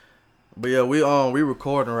But yeah, we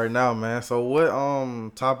recording right now, man. So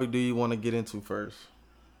what topic do you want to get into first?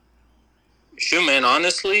 Shoot, man,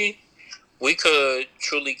 honestly, we could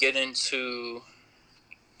truly get into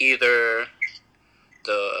either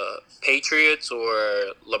the Patriots or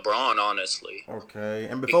LeBron, honestly. Okay.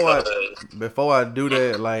 And Because, before I do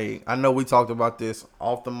that, like I know we talked about this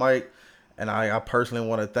off the mic, and I personally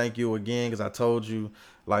want to thank you again because I told you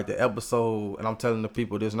like the episode, and I'm telling the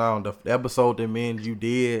people this now. The episode that me and you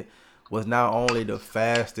did was not only the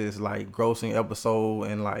fastest like grossing episode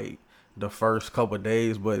in like the first couple of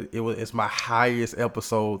days, but it's my highest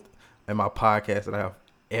episode in my podcast that I have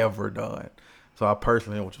ever done. So I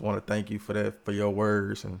personally just want to thank you for that, for your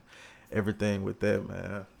words and everything with that,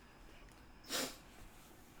 man.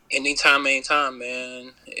 anytime,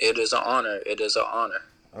 man, it is an honor. It is an honor.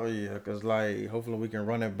 Oh yeah, cause like hopefully we can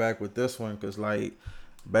run it back with this one, cause like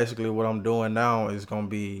basically what I'm doing now is gonna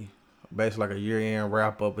be basically like a year end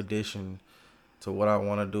wrap up edition to what I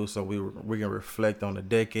want to do, so we can reflect on the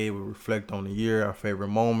decade, we reflect on the year, our favorite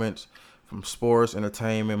moments from sports,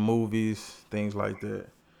 entertainment, movies, things like that.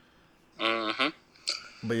 Mm-hmm.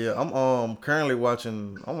 But yeah, I'm currently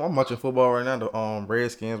I'm watching football right now, the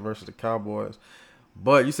Redskins versus the Cowboys.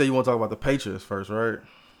 But you say you want to talk about the Patriots first, right?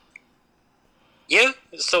 Yeah,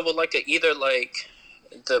 so would like to either like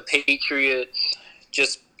the Patriots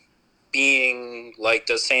just being like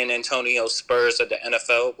the San Antonio Spurs of the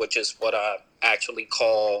NFL, which is what I actually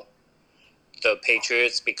call the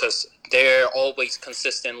Patriots because they're always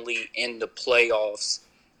consistently in the playoffs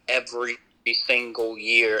every single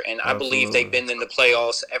year. And I believe they've Absolutely. been in the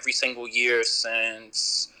playoffs every single year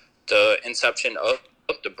since the inception of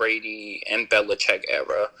the Brady and Belichick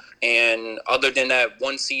era. And other than that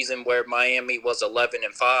one season where Miami was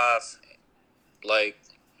 11-5, like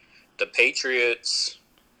the Patriots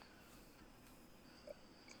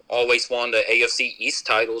always won the AFC East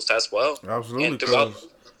titles as well. Absolutely, And throughout because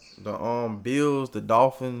the Bills, the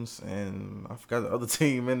Dolphins, and I forgot the other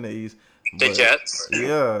team in the East. the But Jets.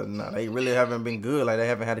 yeah, nah, they really haven't been good. Like they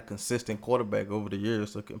haven't had a consistent quarterback over the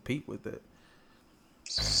years to compete with that.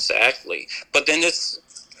 Exactly. But then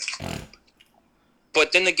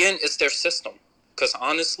again, it's their system. Because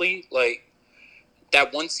honestly, like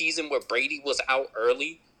that one season where Brady was out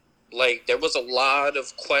early, like there was a lot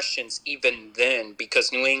of questions even then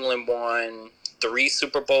because New England won three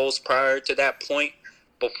Super Bowls prior to that point.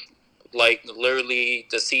 But like literally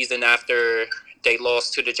the season after they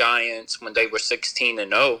lost to the Giants when they were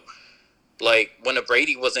 16-0, like when a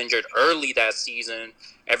Brady was injured early that season,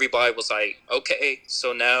 everybody was like, okay,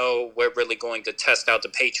 so now we're really going to test out the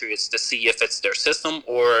Patriots to see if it's their system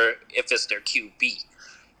or if it's their QB.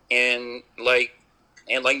 And like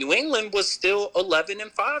New England was still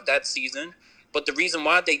 11-5 that season, but the reason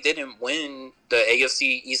why they didn't win the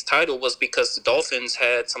AFC East title was because the Dolphins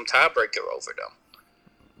had some tiebreaker over them.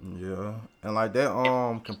 Yeah, and like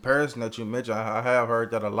that comparison that you mentioned, I have heard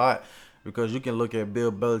that a lot because you can look at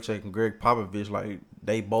Bill Belichick and Greg Popovich. Like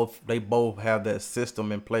they both have that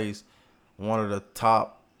system in place. One of the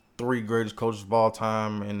top three greatest coaches of all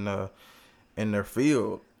time in their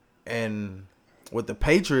field, and with the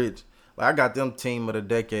Patriots, like I got them team of the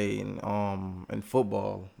decade in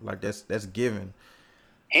football. Like that's given.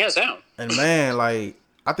 Hands down. And man, like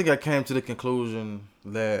I think I came to the conclusion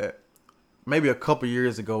that maybe a couple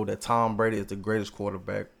years ago that Tom Brady is the greatest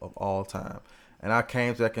quarterback of all time. And I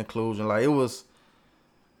came to that conclusion. Like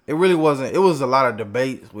it really wasn't. It was a lot of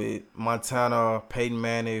debates with Montana, Peyton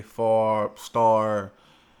Manning, Favre, Starr,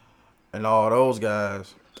 and all those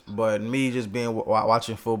guys. But me just being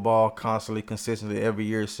watching football constantly, consistently every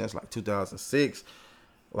year since like 2006,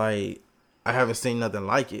 like I haven't seen nothing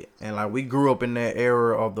like it. And like we grew up in that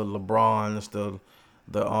era of the LeBrons,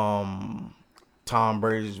 the Tom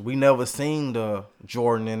Brady's. We never seen the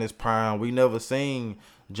Jordan in his prime. We never seen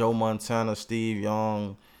Joe Montana, Steve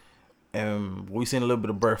Young, and we seen a little bit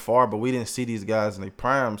of Brett Favre, but we didn't see these guys in their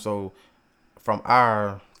prime. So from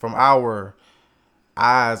our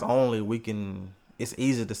eyes only, we can. It's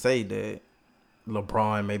easy to say that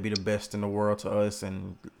LeBron may be the best in the world to us,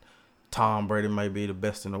 and Tom Brady may be the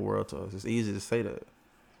best in the world to us. It's easy to say that.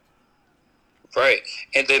 Right.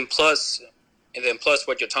 And then plus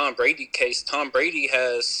with your Tom Brady case, Tom Brady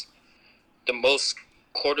has the most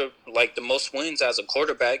the most wins as a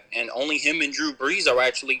quarterback, and only him and Drew Brees are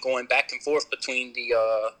actually going back and forth between the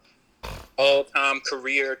all-time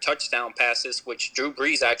career touchdown passes, which Drew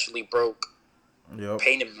Brees actually broke Yep.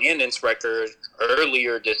 Peyton Manning's record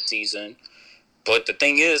earlier this season. But the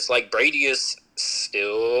thing is, like Brady is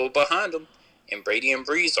still behind him, and Brady and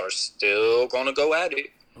Brees are still gonna go at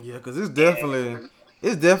it. Yeah, because And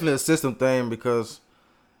it's definitely a system thing because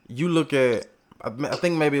you look at I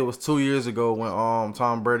think maybe it was 2 years ago when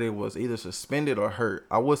Tom Brady was either suspended or hurt.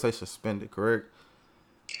 I would say suspended, correct?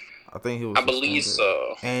 I think he was I believe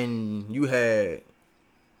suspended. so. And you had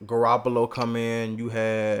Garoppolo come in. You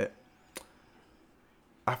had,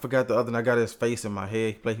 I forgot the other. And I got his face in my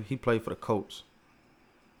head. He played for the Colts.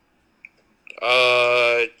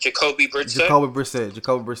 Jacoby Brissett.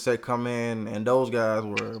 Jacoby Brissett come in, and those guys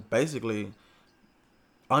were basically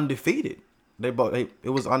undefeated. It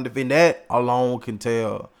was undefeated. That alone can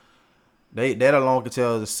tell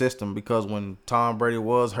the system, because when Tom Brady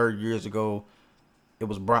was hurt years ago, it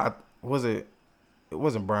was Brian. Was it? It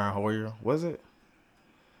wasn't Brian Hoyer, was it?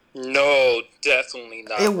 No, definitely It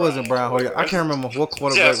not wasn't Brian Brian Hoyer. I Hoyer. can't remember what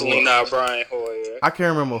quarterback it Definitely was. not Brian Hoyer. I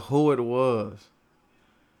can't remember who it was.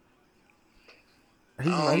 He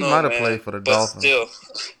I don't he know, might have man. played for the But Dolphins, still.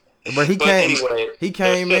 but he But came anyway. he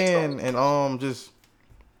came in and just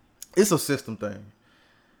it's a system thing.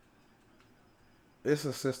 It's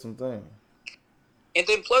a system thing. And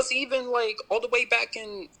then plus even like all the way back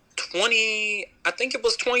in I think it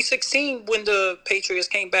was 2016 when the Patriots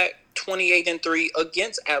came back 28-3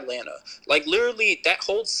 against Atlanta. Like literally that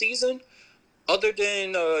whole season, other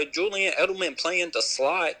than Julian Edelman playing the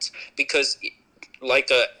slot, because like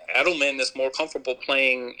Edelman is more comfortable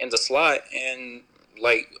playing in the slot, and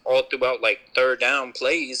like all throughout like third down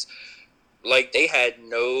plays, like they had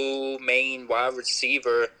no main wide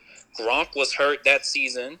receiver. Gronk was hurt that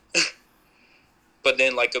season, but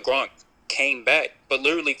then like a Gronk came back. But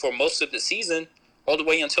literally for most of the season, all the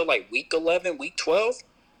way until like week 11, week 12,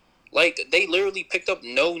 like they literally picked up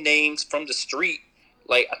no names from the street.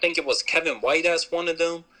 Like I think it was Kevin White as one of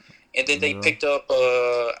them, and then they Yeah. picked up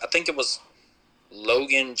I think it was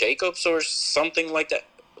Logan Jacobs or something like that.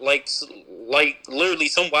 Like literally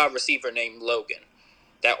some wide receiver named Logan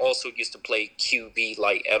that also used to play QB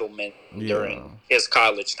like Edelman Yeah. during his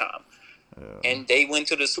college time. Yeah. And they went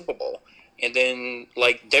to the Super Bowl. And then,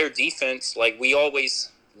 like, their defense, like, we always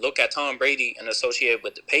look at Tom Brady and associate it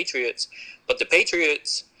with the Patriots. But the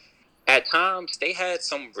Patriots, at times, they had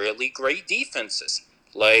some really great defenses.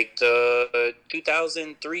 Like the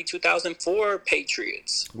 2003, 2004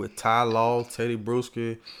 Patriots. With Ty Law, Teddy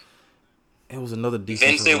Bruschi, it was another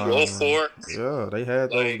defensive Vincent lineman. Wilfork. Yeah, they had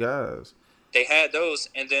those Like, guys. they had those.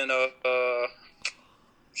 And then,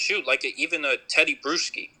 shoot, like even a Teddy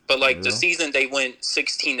Bruschi. But like the Yeah. season they went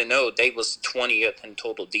 16-0, they was 20th in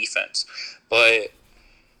total defense. But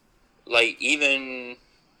like even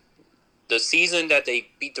the season that they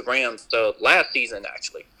beat the Rams, the last season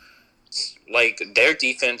actually, like their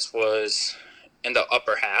defense was in the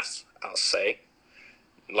upper half, I'll say.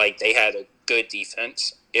 Like they had a good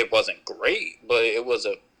defense. It wasn't great, but it was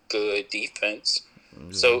a good defense.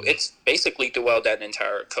 So it's basically throughout that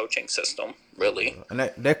entire coaching system, really. And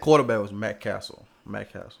that quarterback was Matt Castle.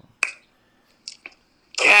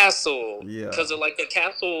 Castle. Yeah. Because like the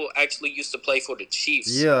Castle actually used to play for the Chiefs.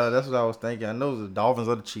 Yeah, that's what I was thinking. I know it was the Dolphins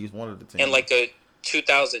or the Chiefs, one of the teams. In like a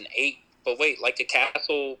 2008. But wait, like the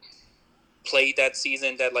Castle played that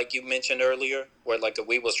season that like you mentioned earlier, where like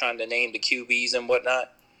we was trying to name the QBs and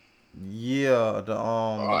whatnot. Yeah,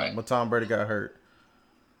 Right. when Tom Brady got hurt.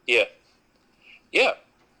 Yeah. Yeah.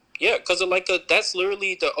 Yeah, because like that's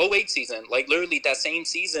literally the 08 season. Like literally that same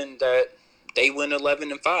season that they went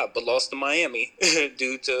 11-5, but lost to Miami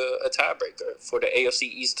due to a tiebreaker for the AFC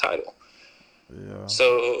East title. Yeah.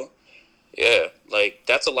 So, yeah, like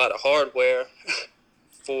that's a lot of hardware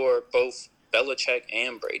for both Belichick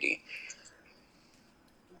and Brady.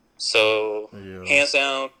 So, Yeah. hands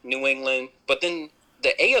down, New England. But then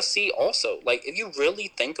the AFC also, like if you really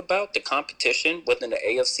think about the competition within the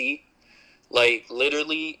AFC, like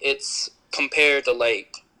literally it's compared to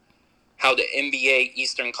like how the NBA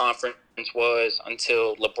Eastern Conference was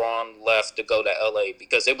until LeBron left to go to LA,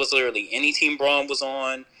 because it was literally any team Braun was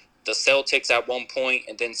on, the Celtics at one point,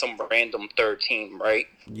 and then some random third team, right?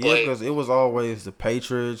 Yeah, because it was always the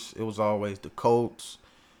Patriots. It was always the Colts.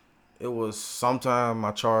 It was sometimes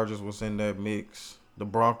my Chargers was in that mix. The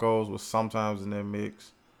Broncos was sometimes in that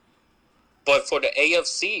mix. But for the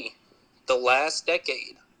AFC, the last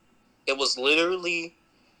decade, it was literally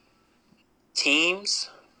teams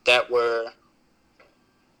that were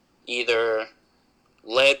either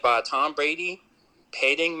led by Tom Brady,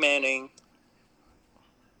 Peyton Manning,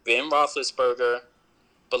 Ben Roethlisberger,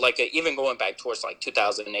 but like even going back towards like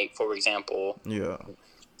 2008, for example, Yeah.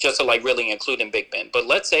 just to like really include in Big Ben. But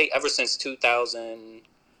let's say ever since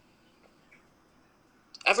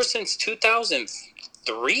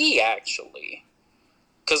 2003 actually,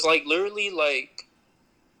 because like literally like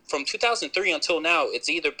from 2003 until now, it's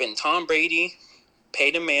either been Tom Brady,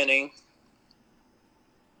 Peyton Manning,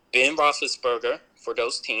 Ben Roethlisberger for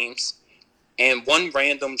those teams, and one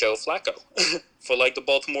random Joe Flacco for like the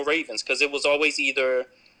Baltimore Ravens, because it was always either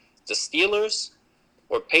the Steelers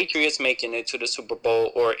or Patriots making it to the Super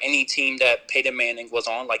Bowl, or any team that Peyton Manning was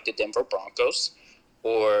on, like the Denver Broncos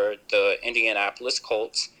or the Indianapolis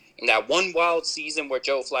Colts. In that one wild season where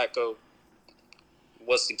Joe Flacco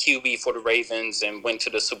was the QB for the Ravens and went to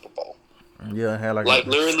the Super Bowl. Yeah, had like Like a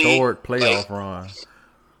literally, historic playoff like run.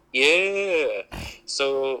 yeah.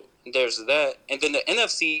 So there's that, and then the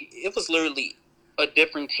NFC, it was literally a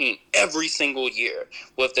different team every single year,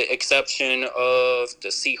 with the exception of the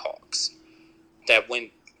Seahawks that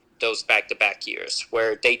went those back-to-back years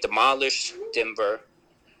where they demolished Denver,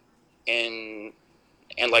 and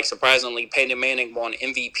like surprisingly Peyton Manning won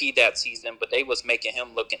MVP that season, but they was making him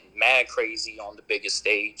looking mad crazy on the biggest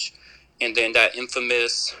stage. And then that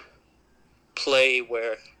infamous play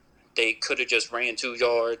where they could have just ran 2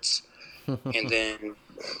 yards, and then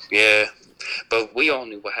yeah, but we all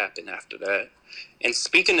knew what happened after that. And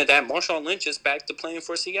speaking of that, Marshawn Lynch is back to playing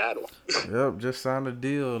for Seattle. Yep, just signed a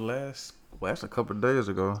deal that's a couple of days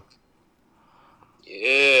ago.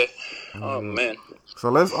 Yeah. Oh Yep. man. So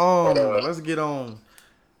let's get on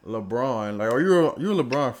LeBron. Like, you a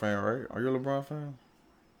LeBron fan, right? Are you a LeBron fan?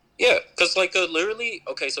 Yeah, because like literally,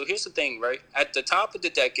 okay, so here's the thing, right? At the top of the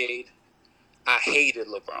decade, I hated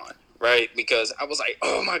LeBron, right? Because I was like,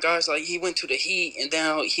 oh my gosh, like he went to the Heat and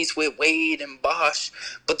now he's with Wade and Bosh.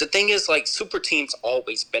 But the thing is, like, super teams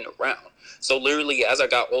always been around. So literally, as I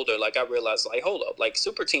got older, like I realized, like, hold up, like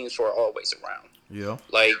super teams were always around. Yeah.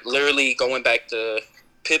 Like literally going back to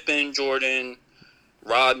Pippen, Jordan,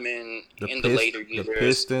 Rodman in the later The years,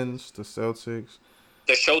 Pistons, the Celtics.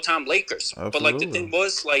 the Showtime Lakers. But like the Absolutely. thing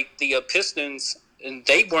was, like the Pistons, and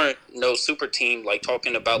they weren't no super team. Like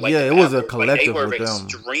talking about like Yeah, the it was a Mavericks, like they collective were with them. It was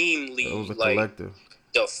extremely a like collective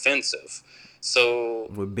defensive. So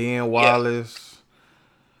with Ben yeah, Wallace.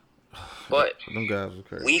 but Them guys were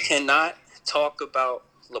crazy. we cannot talk about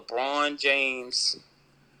LeBron James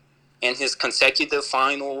and his consecutive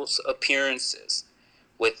finals appearances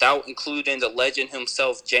without including the legend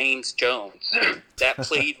himself, James Jones, that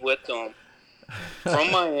played with them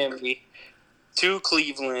from Miami to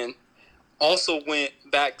Cleveland. Also went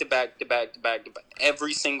back to back to back to back to back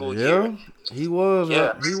every single year. Yeah, he was.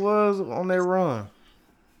 Yeah, He was on that run.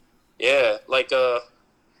 yeah, like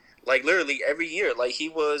literally every year. Like he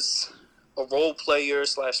was a role player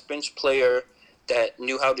slash bench player that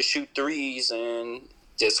knew how to shoot threes and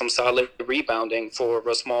did some solid rebounding for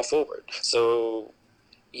a small forward. So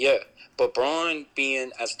yeah, but Braun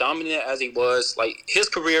being as dominant as he was, like his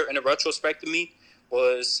career in a retrospect to me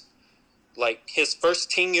was like his first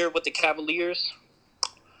tenure with the Cavaliers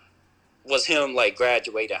was him like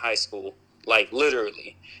graduating high school, like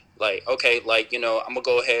literally, like okay, like I'm gonna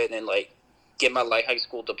go ahead and like get my like high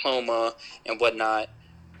school diploma and whatnot,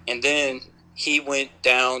 and then he went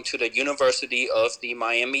down to the University of the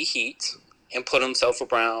Miami Heat and put himself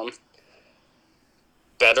around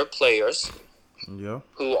better players Yeah,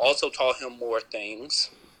 who also taught him more things,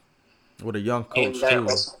 with a young and coach that too.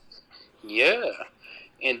 was yeah,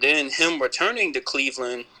 and then him returning to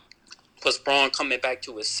Cleveland was Braun coming back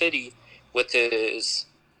to his city with his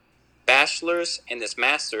bachelor's and his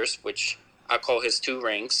master's, which I call his 2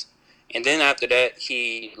 rings. And then after that,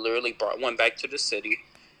 he literally brought one back to the city.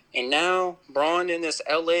 And now, Braun in this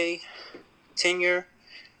LA tenure,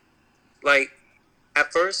 like,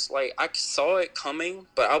 at first, like, I saw it coming,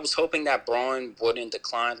 but I was hoping that Braun wouldn't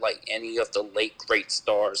decline like any of the late great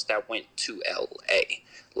stars that went to LA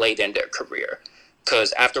late in their career.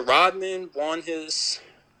 Because after Rodman won his,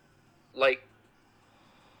 like,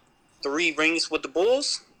 3 rings with the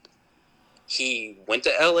Bulls, he went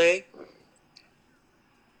to LA,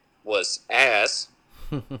 was ass,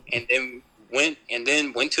 and then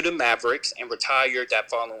went to the Mavericks and retired that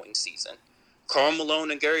following season. Karl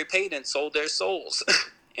Malone and Gary Payton sold their souls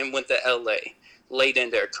and went to LA late in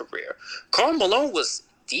their career. Karl Malone was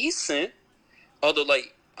decent, although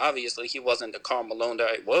like obviously he wasn't the Karl Malone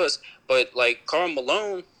that he was, but like Karl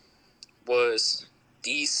Malone was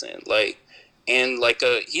decent, like, and like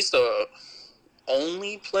he's the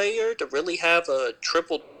only player to really have a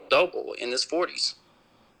triple double in his 40s.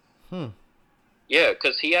 Yeah,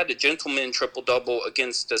 because he had a gentleman triple double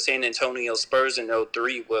against the San Antonio Spurs in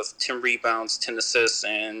 03 with 10 rebounds, 10 assists,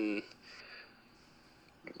 and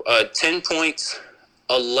 10 points,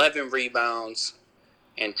 11 rebounds,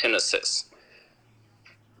 and 10 assists.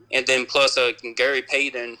 And then plus Gary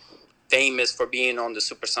Payton, famous for being on the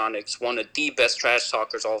Supersonics, one of the best trash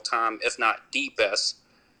talkers all time, if not the best.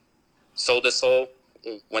 Sold his soul,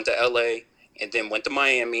 went to LA, and then went to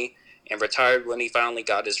Miami, and retired when he finally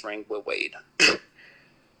got his ring with Wade.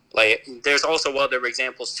 Like, there's also other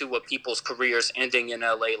examples too of people's careers ending in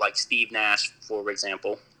LA, like Steve Nash, for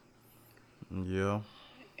example. Yeah.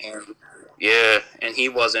 And yeah, and he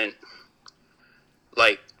wasn't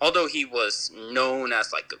like, although he was known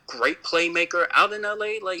as like a great playmaker out in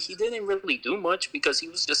LA, like he didn't really do much because he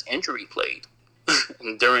was just injury played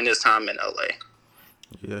during his time in LA.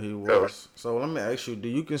 Yeah, he So, was. So let me ask you: do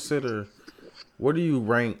you consider where do you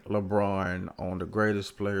rank LeBron on the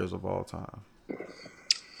greatest players of all time?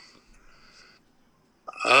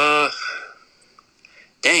 uh,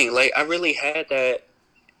 dang, like I really had that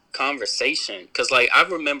conversation because like I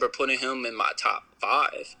remember putting him in my top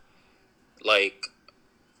five, like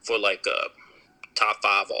for like a top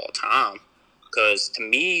five all time. Because to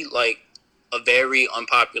me, like a very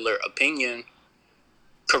unpopular opinion,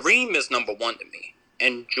 Kareem is number one to me,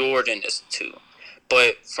 and Jordan is two.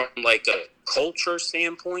 But from like a culture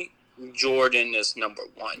standpoint, Jordan is number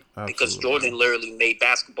one because Absolutely. Jordan literally made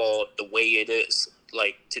basketball the way it is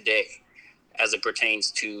like today, as it pertains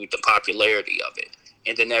to the popularity of it,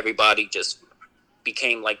 and then everybody just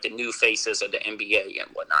became like the new faces of the NBA and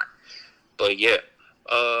whatnot. But yeah,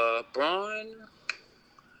 Braun,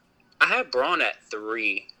 I had Braun at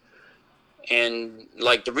three, and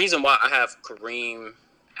like the reason why I have Kareem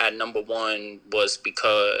at number one was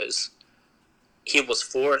because he was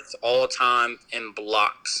fourth all time in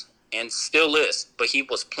blocks and still is, but he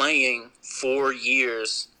was playing 4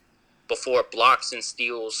 years before blocks and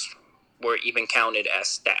steals were even counted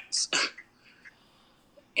as stats.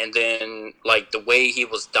 And then like the way he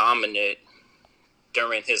was dominant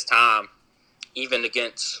during his time, even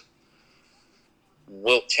against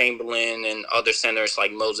Wilt Chamberlain and other centers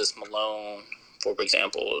like Moses Malone, for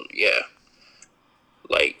example, yeah,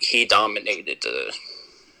 like he dominated the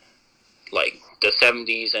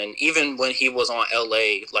 70s, and even when he was on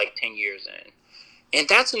LA like 10 years in. And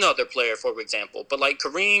that's another player, for example. But like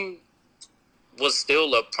Kareem was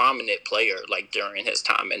still a prominent player like during his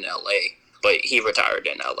time in LA, but he retired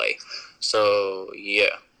in LA. So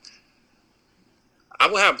yeah, I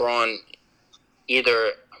would have Braun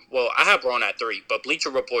either. Well, I have Braun at three, but Bleacher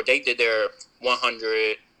Report they did their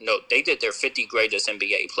 100. No, they did their 50 greatest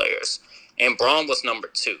NBA players, and Braun was number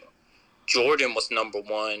two. Jordan was number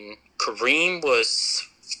one. Kareem was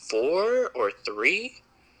four or three.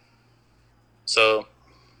 So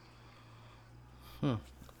Hmm.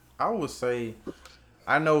 I would say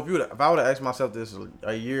I know if I would have asked myself this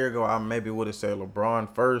a year ago, I maybe would have said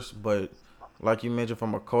LeBron first. But like you mentioned,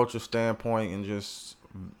 from a culture standpoint and just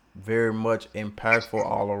very much impactful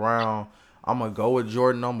all around, I'm gonna go with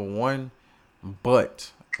Jordan number one.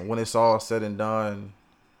 But when it's all said and done,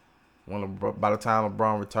 by the time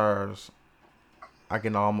LeBron retires, I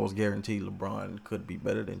can almost guarantee LeBron could be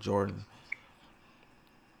better than Jordan.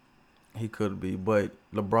 He could be, but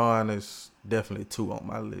LeBron is definitely two on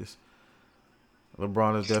my list.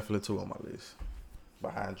 LeBron is definitely two on my list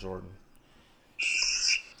behind Jordan.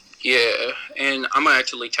 yeah, and I'm gonna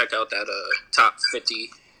actually check out that top 50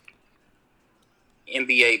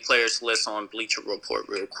 NBA players list on Bleacher Report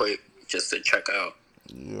real quick just to check out.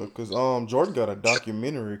 Yeah, cause Jordan got a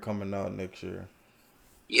documentary coming out next year.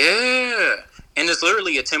 Yeah, and it's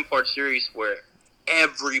literally a 10-part series where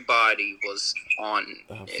everybody was on it,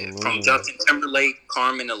 from Absolutely. Justin Timberlake,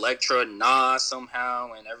 Carmen Electra, Nas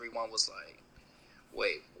somehow, and everyone was like,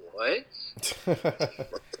 "Wait, what?"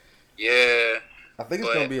 Yeah, I think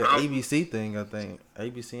it's gonna but be an ABC thing. I think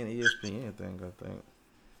ABC and ESPN thing. I think.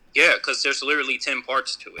 yeah, because there's literally 10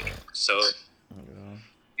 parts to it. So Yeah.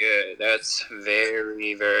 yeah, that's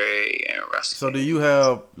very very So do interesting. you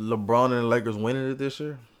have LeBron and the Lakers winning it this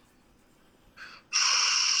year?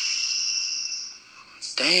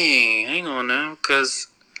 Dang, hang on now, because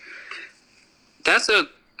that's a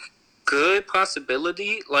good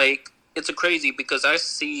possibility. Like, it's a crazy because I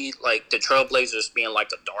see like the Trailblazers being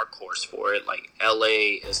like a dark horse for it. Like,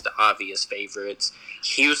 LA is the obvious favorites.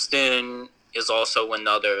 Houston is also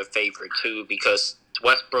another favorite too because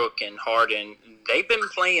Westbrook and Harden they've been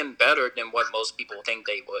playing better than what most people think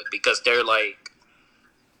they would because they're literally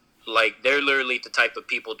the type of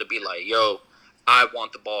people to be like, yo, I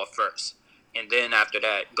want the ball first. And then after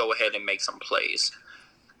that, go ahead and make some plays.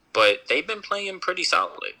 But they've been playing pretty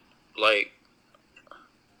solid. Like,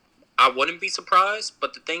 I wouldn't be surprised.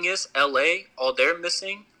 But the thing is, LA, all they're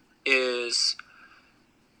missing is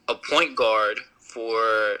a point guard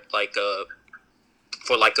for like a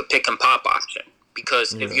pick and pop option.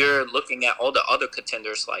 Because if Yeah. you're looking at all the other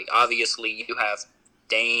contenders, like obviously you have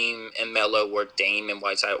Dame and Melo or Dame and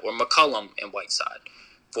Whiteside or McCollum and Whiteside.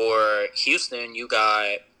 For Houston, you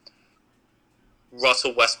got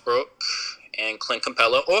Russell Westbrook and Clint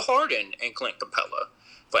Capella or Harden and Clint Capella.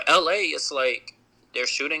 For LA, it's like their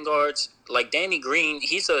shooting guards, like Danny Green,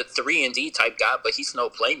 he's a 3-and-D type guy, but he's no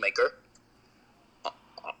playmaker.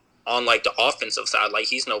 On like the offensive side, like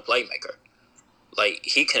he's no playmaker. Like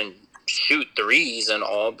he can shoot threes and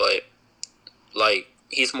all, but like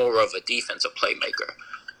he's more of a defensive playmaker.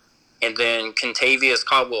 And then Contavious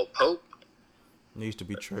Caldwell Pope Needs to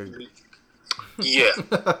be traded. yeah,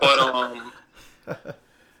 but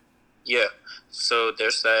yeah. So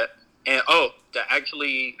there's that, and to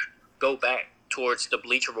actually go back towards the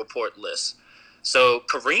Bleacher Report list. So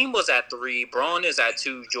Kareem was at 3, Braun is at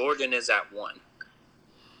 2, Jordan is at 1.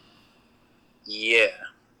 Yeah,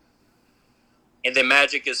 and then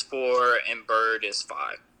Magic is 4 and Bird is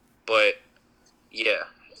 5. But yeah,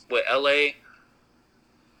 with LA,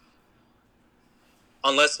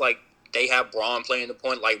 unless like they have Braun playing the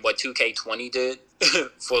point, like what 2K20 did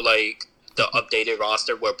for like the updated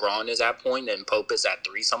roster where Braun is at point and Pope is at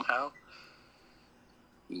 3 somehow.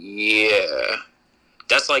 Yeah,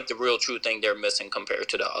 that's like the real true thing they're missing compared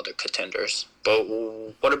to the other contenders. But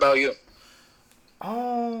what about you?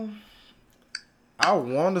 I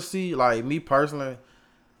want to see, like, me personally,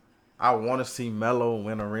 I want to see Melo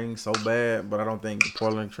win a ring so bad, but I don't think the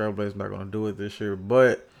Portland Trailblazers not going to do it this year.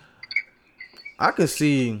 But I could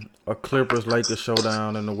see a Clippers Lakers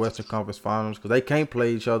showdown in the Western Conference Finals because they can't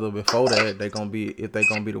play each other before that. If they're gonna be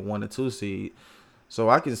the 1 and 2 seed. So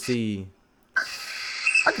I can see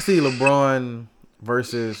LeBron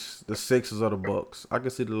versus the Sixers or the Bucks. I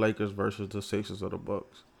can see the Lakers versus the Sixers or the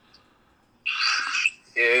Bucks.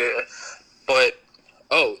 Yeah, but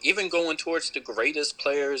even going towards the greatest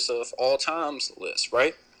players of all times list,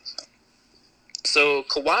 right? So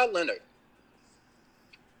Kawhi Leonard,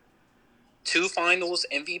 2 Finals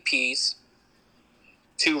MVPs,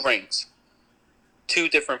 2 rings, 2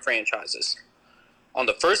 different franchises. On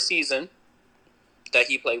the first season that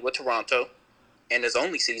he played with Toronto, and his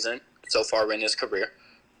only season so far in his career,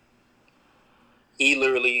 he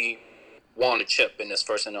literally won a chip in his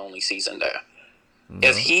first and only season there. No.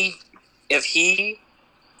 If he,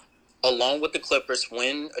 along with the Clippers,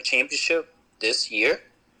 win a championship this year,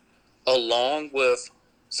 along with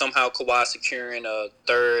somehow Kawhi securing a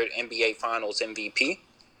 3rd NBA Finals MVP,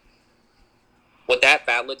 would that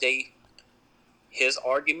validate his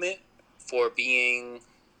argument for being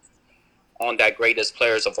on that greatest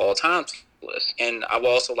players of all time list? And I would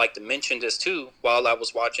also like to mention this too. While I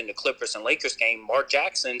was watching the Clippers and Lakers game, Mark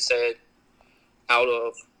Jackson said out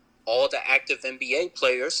of all the active NBA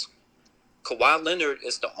players, Kawhi Leonard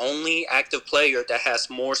is the only active player that has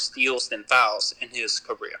more steals than fouls in his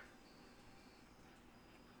career.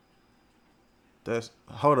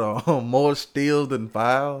 Hold on, more steals than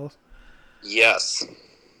fouls? Yes.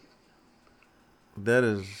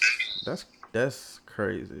 That's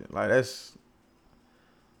crazy. Like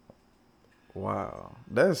wow.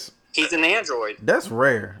 He's an android. That's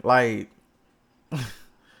rare. Like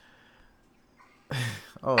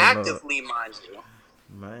actively, mind you.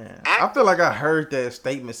 Man, I feel like I heard that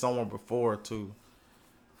statement somewhere before too.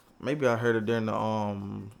 Maybe I heard it during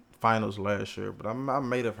the finals last year, but I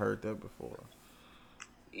may have heard that before.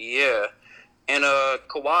 Yeah, and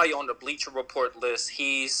Kawhi on the Bleacher Report list,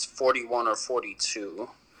 he's 41 or 42.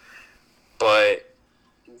 But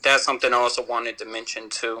that's something I also wanted to mention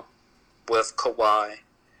too with Kawhi.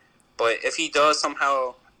 But if he does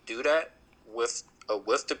somehow do that with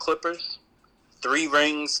the Clippers, 3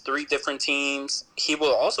 rings, 3 different teams, he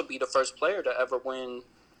will also be the first player to ever win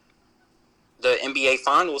the NBA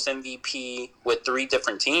Finals MVP with 3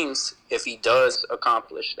 different teams if he does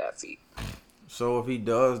accomplish that feat. So if he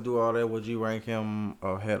does do all that, would you rank him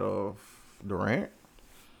ahead of Durant?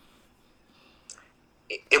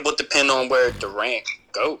 It would depend on where Durant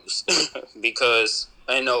goes. Because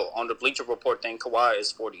I know on the Bleacher Report thing, Kawhi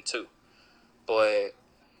is 42. But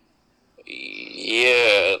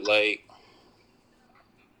yeah, like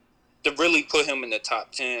to really put him in the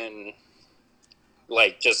top 10,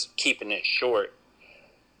 like just keeping it short.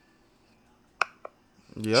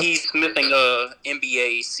 Yep. He's missing a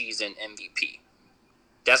NBA season MVP.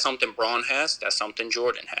 That's something Braun has. That's something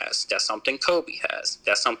Jordan has. That's something Kobe has.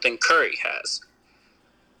 That's something Curry has.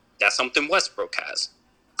 That's something Westbrook has.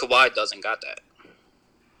 Kawhi doesn't got that.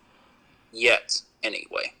 Yet,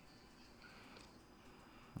 anyway.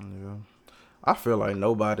 Yeah. I feel like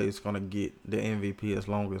nobody's going to get the MVP as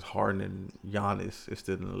long as Harden and Giannis is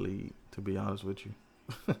still in the league, to be honest with you.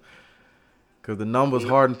 Because the numbers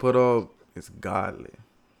Harden put up is godly.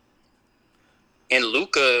 And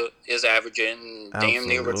Luka is averaging damn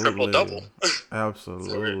near a triple-double.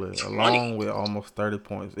 Absolutely. Along with almost 30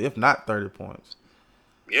 points, if not 30 points.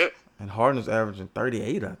 Yeah. And Harden is averaging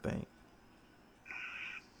 38, I think.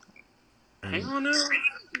 Hang and on now.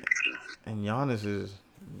 and Giannis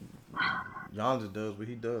does what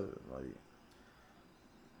he does. Like,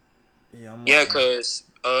 yeah, Yeah, because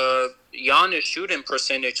Giannis' shooting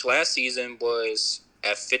percentage last season was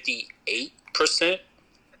at 58%.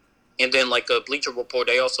 And then, like a Bleacher Report,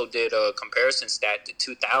 they also did a comparison stat to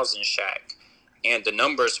 2000 Shaq, and the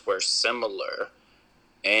numbers were similar.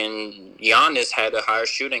 And Giannis had a higher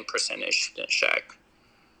shooting percentage than Shaq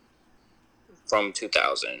from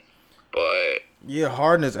 2000. But yeah,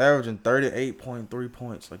 Harden is averaging 38.3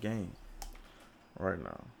 points a game right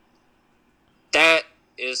now, that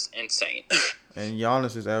is insane. and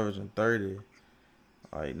Giannis is averaging 30.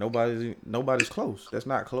 Like nobody's close. That's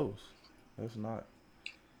not close. That's not.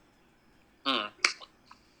 mm,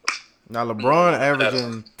 Now LeBron that's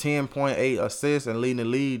averaging 10.8 assists and leading the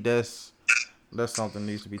league. That's something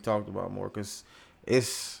that needs to be talked about more because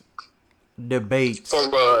it's for debates.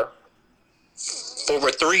 for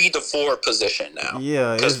a 3 to 4 position now.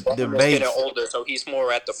 Yeah, Because it's Bron is getting debates. older, so he's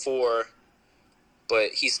more at the 4,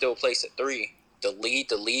 but he still plays at 3. To lead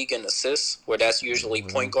the league in assists, where that's usually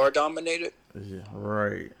point Well, guard dominated. yeah,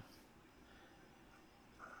 right.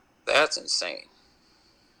 That's insane.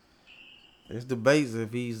 It's debates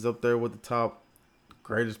if he's up there with the top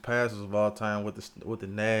greatest passers of all time with the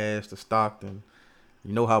Nash, the Stockton.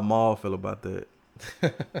 You know how Maul feel about that.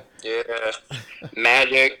 Yeah.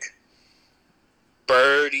 Magic,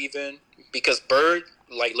 Bird, even. Because Bird,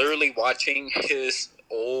 like literally watching his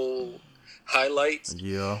old highlights,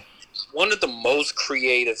 Yeah, one of the most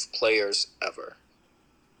creative players ever.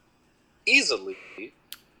 Easily.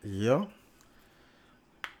 yeah,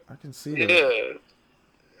 I can see that. Yeah.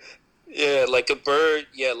 Yeah, like a Bird.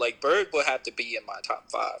 Yeah, like Bird will have to be in my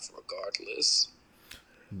top 5 regardless.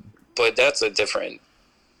 But that's a different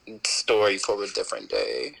story for a different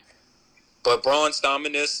day. But Braun's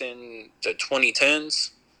dominance in the 2010s,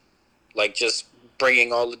 like just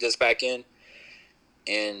bringing all of this back in,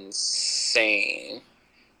 insane.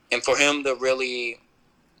 And for him to really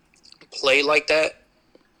play like that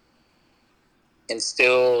and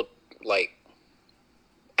still, like,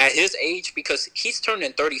 at his age, because he's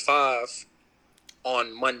turning 35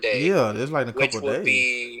 on Monday, Yeah, it's like in a couple which of would days.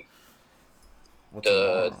 be Well, the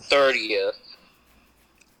tomorrow. 30th.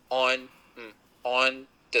 On, on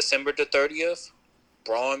December the 30th,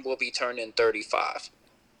 Braun will be turning 35.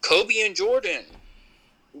 Kobe and Jordan,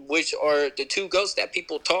 which are the two ghosts that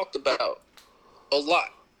people talked about a lot,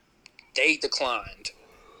 they declined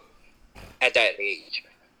at that age.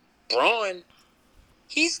 Braun,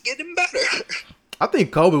 he's getting better. I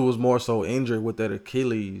think Kobe was more so injured with that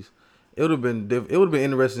Achilles. It would have been it would have been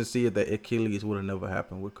interesting to see if that Achilles would have never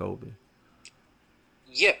happened with Kobe.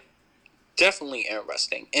 Yeah, definitely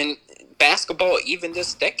interesting. And basketball, even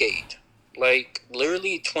this decade, like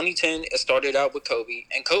literally 2010, it started out with Kobe,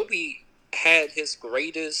 and Kobe had his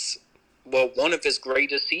greatest, well, one of his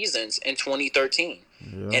greatest seasons in 2013,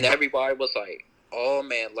 Yeah. and everybody was like, "Oh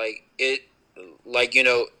man, like it, like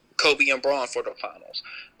Kobe and Braun for the finals."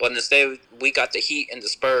 But instead, we got the Heat and the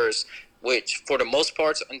Spurs, which for the most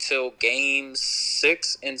part until Game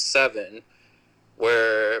 6 and 7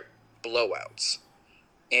 were blowouts,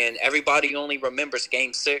 and everybody only remembers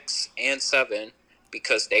Game 6 and 7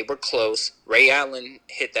 because they were close. Ray Allen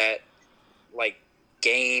hit that like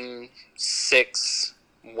Game 6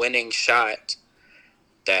 winning shot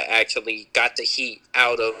that actually got the Heat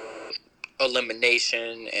out of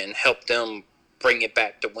elimination and helped them bring it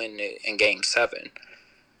back to win it in Game 7.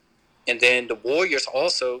 And then the Warriors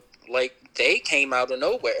also, like, they came out of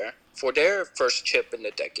nowhere for their first chip in the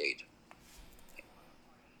decade.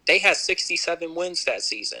 They had 67 wins that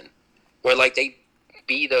season, where like they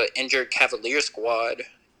beat the injured Cavalier squad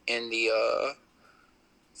in the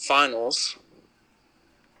finals.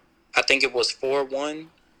 I think it was 4-1,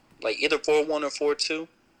 like either 4-1 or 4-2.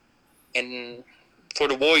 And for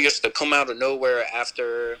the Warriors to come out of nowhere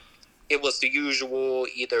after it was the usual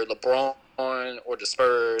either LeBron or the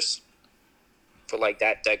Spurs for like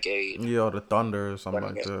that decade. Yeah, or the Thunder or something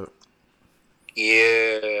Like, like that.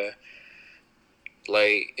 yeah,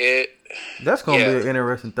 like it. That's gonna be Yeah, an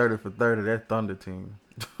interesting 30 for 30. That Thunder team.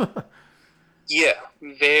 yeah,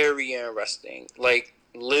 very interesting. Like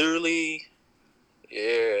literally,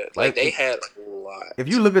 yeah, like Like they had a lot. if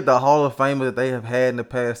you look at the Hall of Famers that they have had in the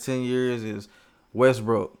past 10 years, is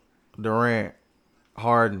Westbrook, Durant,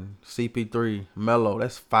 Harden, CP3, Melo.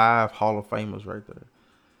 That's 5 Hall of Famers right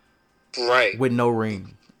there Right. with no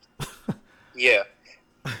ring. Yeah.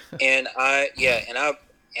 And I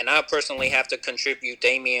personally have to contribute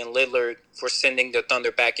Damian Lillard for sending the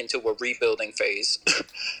Thunder back into a rebuilding phase.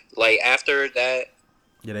 Like after that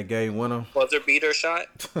Yeah, that game winner. buzzer beater shot.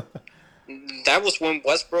 that was when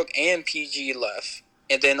Westbrook and PG left.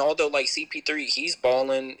 And then although like CP3, he's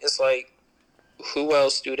balling, it's like who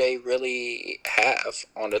else do they really have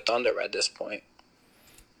on the Thunder at this point?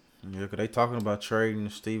 Yeah, cause they talking about trading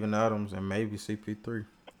Steven Adams and maybe CP3.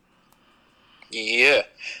 Yeah,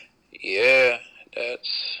 yeah,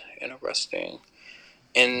 that's interesting.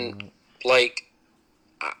 And like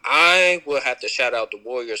I will have to shout out the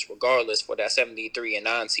Warriors regardless for that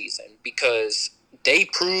 73-9 season because they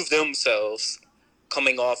proved themselves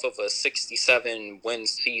coming off of a 67 win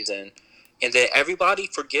season. And then everybody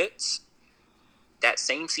forgets that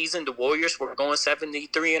same season the Warriors were going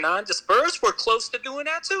 73-9. The Spurs were close to doing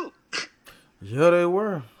that too. Yeah, they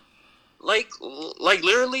were. Like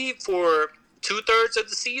literally for 2/3 of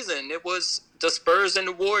the season, it was the Spurs and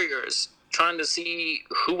the Warriors trying to see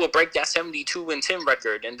who will break that 72-10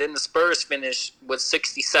 record, and then the Spurs finished with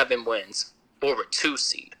 67 wins for a 2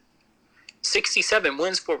 seed. 67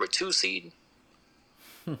 wins for a 2 seed,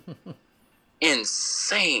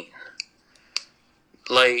 insane.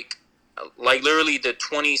 Like, like literally the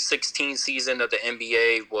 2016 season of the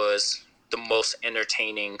NBA was the most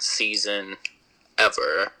entertaining season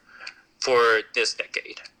ever for this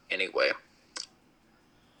decade, anyway.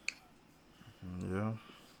 Yeah.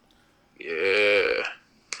 Yeah.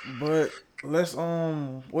 But let's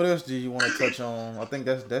what else do you want to touch on? I think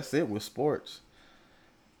that's it with sports.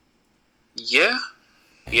 Yeah.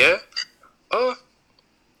 Yeah. Uh,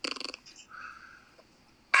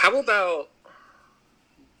 how about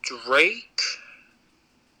Drake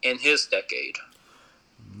in his decade?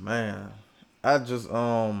 Man, I just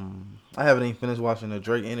I haven't even finished watching the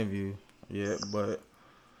Drake interview yet, but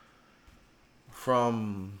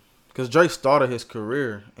from because Drake started his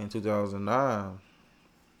career in 2009.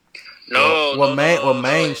 No, no, no, Or no, no.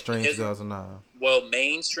 mainstream 2009. Well,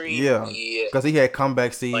 mainstream, Yeah, yeah, because he had comeback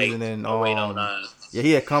like season and 08, 09. yeah,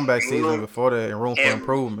 he had comeback season Room before that and room for and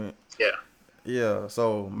improvement. yeah. Yeah,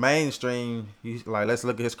 so mainstream, he's like let's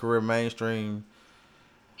look at his career mainstream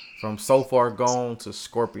from So Far Gone to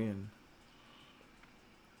Scorpion.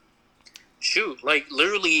 Shoot, like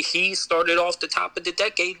literally, he started off the top of the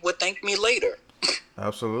decade with "Thank Me Later,"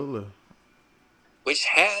 Absolutely. which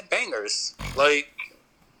had bangers like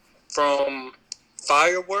from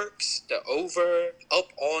Fireworks, The Over, Up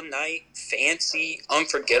All Night, Fancy,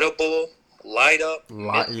 Unforgettable, Light Up,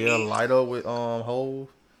 Miss Yeah, Me. light up with Hove.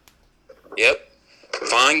 Yep.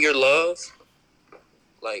 Find Your Love.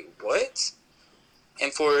 Like what?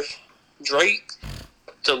 And for Drake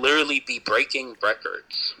to literally be breaking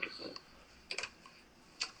records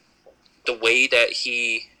the way that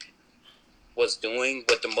he was doing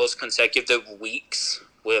with the most consecutive weeks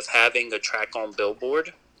with having a track on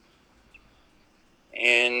Billboard.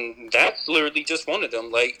 And that's literally just one of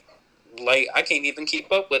them. Like I can't even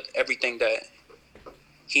keep up with everything that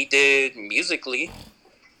he did musically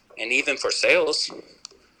and even for sales.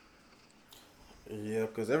 Yeah,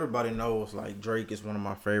 because everybody knows like Drake is one of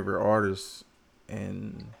my favorite artists,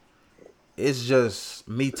 and it's just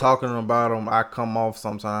me talking about him. I come off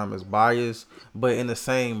sometimes as biased, but in the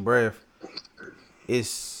same breath,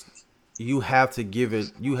 it's you have to give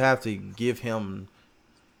it. You have to give him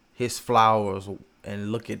his flowers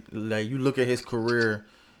and look at like you look at his career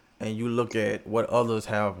and you look at what others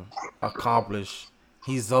have accomplished.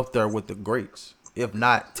 He's up there with the greats, if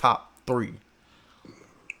not top three.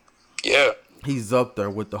 Yeah. He's up there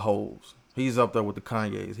with the Hoes. He's up there with the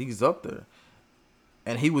Kanyes. He's up there.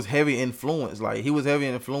 And he was heavy influenced. Like he was heavy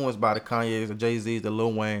influenced by the Kanyes, the Jay Z's, the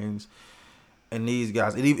Lil Waynes, and these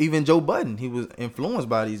guys. And even Joe Budden, he was influenced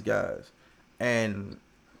by these guys. And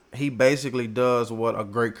he basically does what a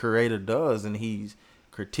great creator does, and he's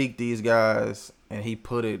critiqued these guys and he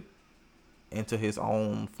put it into his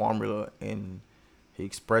own formula and he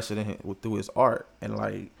expressed it through his art. And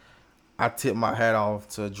like I tip my hat off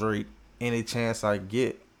to Drake any chance I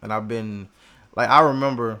get. And I've been like I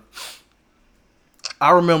remember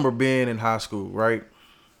being in high school, right?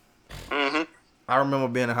 Mm-hmm. I remember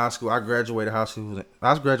being in high school. I graduated high school.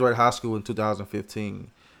 I graduated high school in 2015,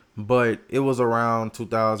 but it was around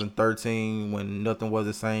 2013 when Nothing Was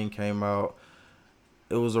the Same came out.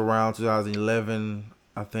 It was around 2011,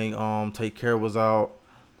 I think. Take Care was out,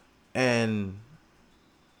 and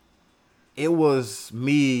it was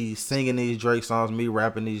me singing these Drake songs, me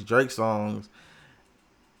rapping these Drake songs,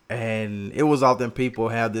 and it was often people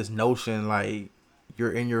have this notion like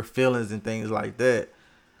you're in your feelings and things like that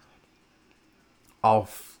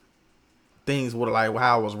off things with like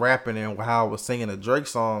how I was rapping and how I was singing the Drake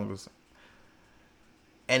songs.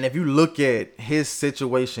 And if you look at his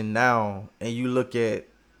situation now and you look at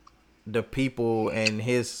the people and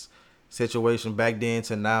his situation back then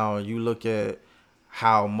to now, you look at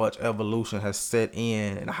how much evolution has set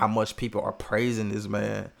in and how much people are praising this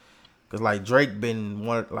man. Cause like Drake been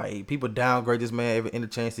one, like people downgrade this man every any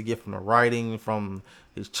chance to get, from the writing, from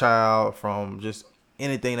his child, from just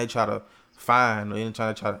anything they try to find, or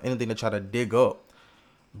anything they try to dig up.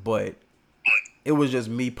 But it was just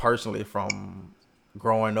me personally, from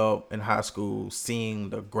growing up in high school, seeing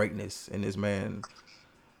the greatness in this man,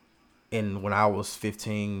 in when I was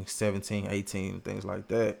 15, 17, 18, things like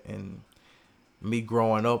that. And me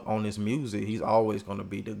growing up on this music, he's always gonna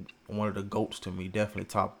be the one of the goats to me. Definitely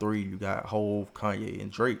top three. You got Hove, Kanye,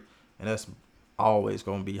 and Drake, and that's always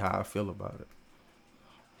gonna be how I feel about it.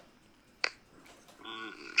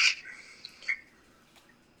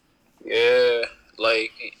 Yeah,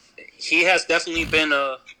 like he has definitely been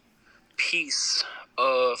a piece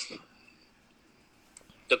of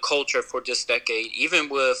the culture for this decade, even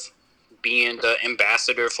with being the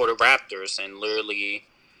ambassador for the Raptors and literally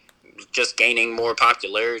just gaining more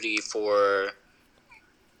popularity for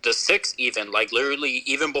the six, even like literally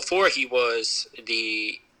even before he was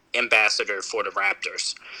the ambassador for the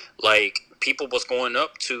Raptors. Like people was going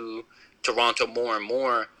up to Toronto more and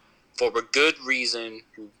more for a good reason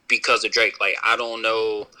because of Drake. Like I don't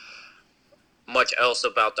know much else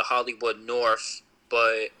about the Hollywood North,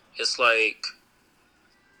 but it's like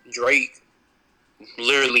Drake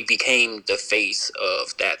literally became the face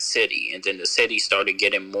of that city, and then the city started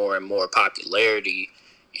getting more and more popularity.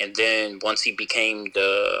 And then once he became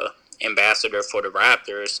the ambassador for the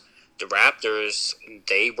Raptors,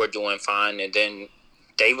 they were doing fine, and then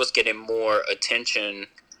they was getting more attention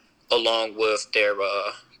along with their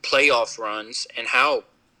playoff runs and how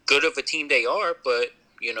good of a team they are. But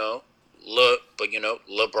you know,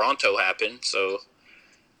 LeBronto happened. So,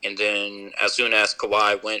 and then as soon as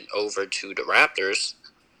Kawhi went over to the Raptors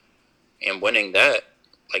and winning that,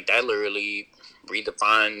 like that literally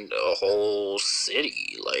redefined a whole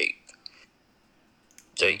city. Like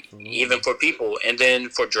to, even Absolutely. for people, and then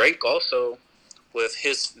for Drake also with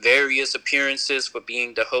his various appearances for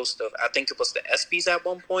being the host of, I think it was the ESPYS at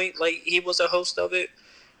one point, like he was a host of it,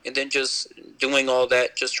 and then just doing all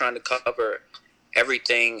that, just trying to cover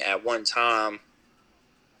everything at one time.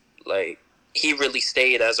 Like he really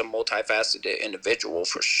stayed as a multifaceted individual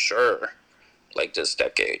for sure. Like this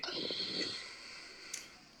decade.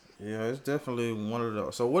 Yeah, it's definitely one of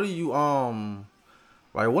the. So what do you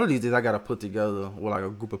like? One of these days I gotta put together with like a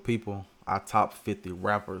group of people our top 50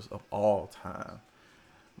 rappers of all time.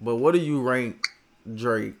 But what do you rank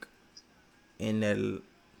Drake in that,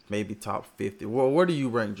 maybe top 50? Well, where do you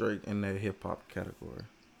rank Drake in that hip hop category?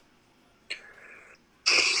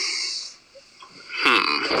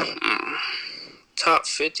 Top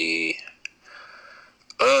 50.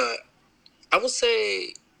 Uh, I would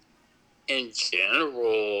say in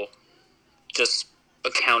general, just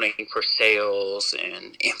accounting for sales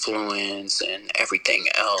and influence and everything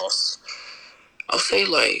else, I'll say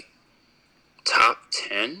like top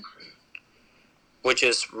 10, which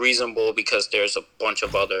is reasonable because there's a bunch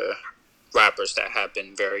of other rappers that have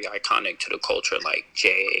been very iconic to the culture, like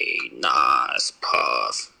Jay, Nas,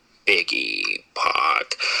 Puff, Biggie,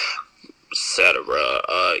 Pac, etc.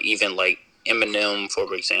 Even like Eminem,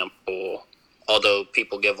 for example. Although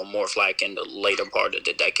people give him more flack in the later part of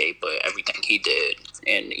the decade, but everything he did,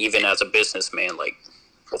 and even as a businessman, like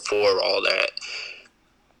before all that,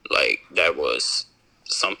 like that was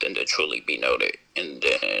something to truly be noted. And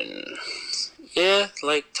then, yeah,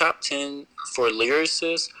 like top 10 for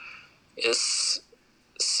lyricists is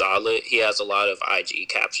solid. He has a lot of IG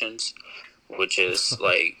captions, which is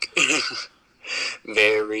like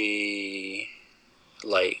very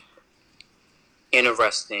like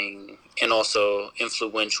interesting and also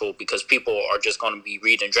influential because people are just going to be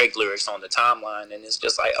reading Drake lyrics on the timeline and it's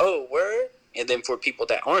just like, oh, word. And then for people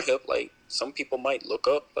that aren't hip, like some people might look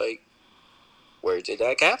up like, where did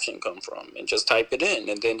that caption come from, and just type it in,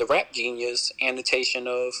 and then the Rap Genius annotation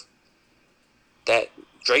of that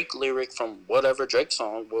Drake lyric from whatever Drake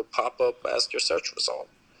song will pop up as their search result.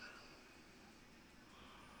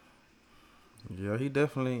 Yeah, he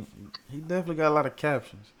definitely got a lot of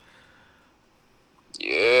captions.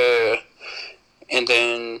 Yeah. And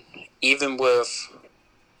then even with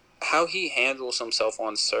how he handles himself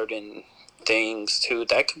on certain things too,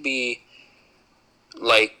 that could be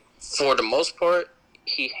like for the most part,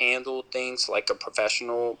 he handled things like a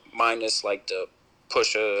professional, minus like the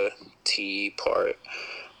Pusha T part.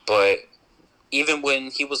 But even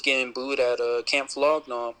when he was getting booed at Camp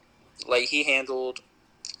Flognaw, like he handled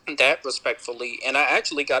that respectfully. And I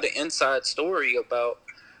actually got an inside story about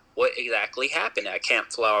what exactly happened at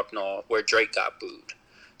Camp Flognaw where Drake got booed.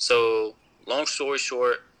 So long story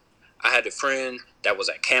short, I had a friend that was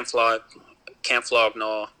at Camp Camp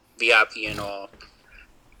Flognaw, VIP and all.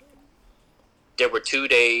 There were 2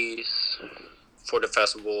 days for the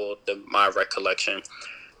festival, my recollection.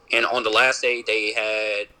 And on the last day, they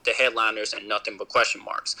had the headliners and nothing but question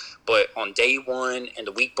marks. But on day one and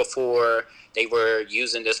the week before, they were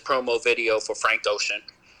using this promo video for Frank Ocean.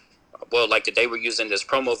 Well, like they were using this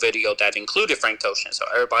promo video that included Frank Ocean. So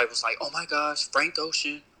everybody was like, oh my gosh, Frank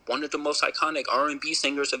Ocean, one of the most iconic R&B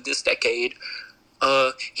singers of this decade.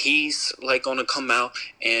 He's like going to come out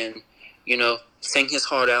and, sing his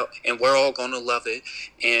heart out, and we're all going to love it.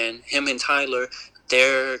 And him and Tyler,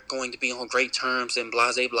 they're going to be on great terms and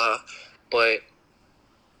blah, blah, blah. But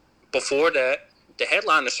before that, the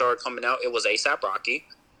headliner started coming out. It was A$AP Rocky.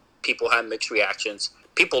 People had mixed reactions.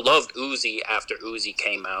 People loved Uzi after Uzi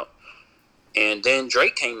came out. And then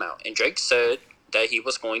Drake came out, and Drake said that he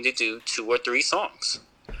was going to do 2 or 3 songs.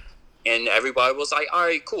 And everybody was like, all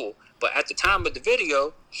right, cool. But at the time of the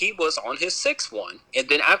video, he was on his 6th one. And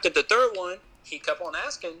then after the 3rd one, he kept on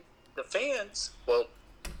asking the fans,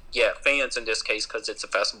 fans in this case, because it's a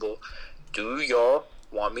festival, do y'all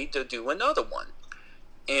want me to do another one?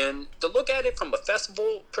 And to look at it from a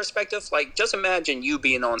festival perspective, like, just imagine you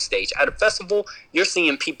being on stage. At a festival, you're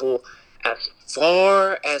seeing people as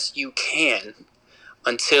far as you can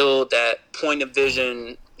until that point of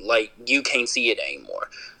vision, like, you can't see it anymore.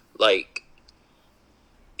 Like,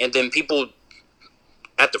 and then people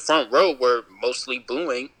at the front row were mostly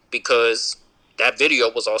booing because that video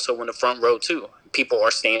was also in the front row too. People are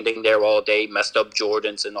standing there all day, messed up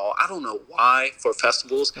Jordans and all. I don't know why for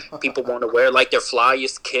festivals people want to wear like their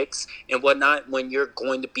flyest kicks and whatnot when you're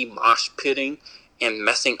going to be mosh pitting and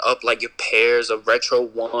messing up like your pairs of retro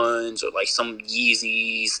ones or like some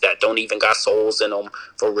Yeezys that don't even got soles in them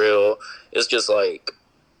for real. It's just like,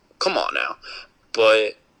 come on now.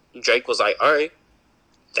 But Drake was like, all right,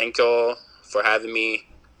 thank y'all for having me.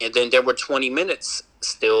 And then there were 20 minutes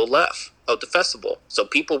still left of the festival. So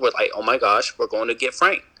people were like, oh my gosh, we're going to get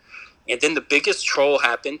Frank. And then the biggest troll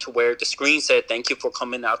happened to where the screen said, thank you for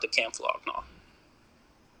coming out to Camp Flognaw.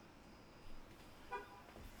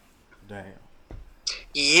 Damn.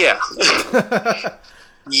 Yeah.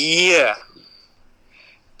 Yeah.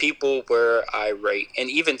 People were irate. And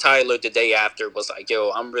even Tyler the day after was like, yo,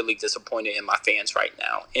 I'm really disappointed in my fans right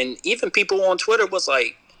now. And even people on Twitter was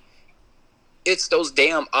like, it's those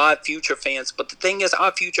damn Odd Future fans. But the thing is,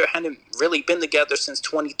 Odd Future hadn't really been together since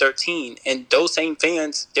 2013. And those same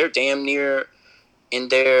fans, they're damn near in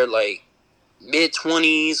their like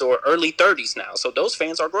mid-20s or early 30s now. So those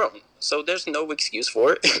fans are grown. So there's no excuse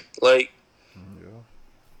for it. Like,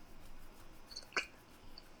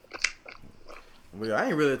 well, I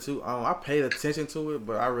ain't really too. I paid attention to it,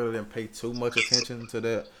 but I really didn't pay too much attention to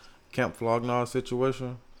that Camp Flognaw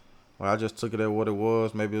situation. Like, I just took it at what it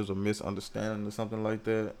was. Maybe it was a misunderstanding or something like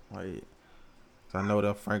that. Like, I know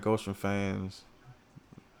them Frank Ocean fans,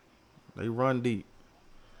 they run deep.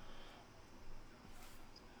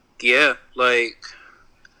 yeah, like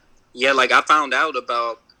I found out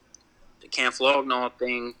about the Camp Flognaw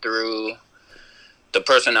thing through the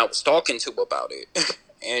person I was talking to about it.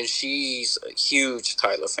 And she's a huge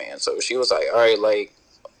Tyler fan. So she was like, all right,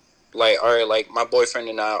 all right, like my boyfriend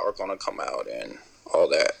and I are gonna come out and all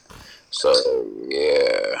that. So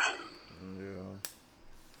yeah. Yeah.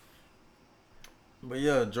 But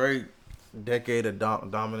yeah, Drake decade of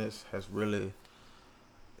dominance has really,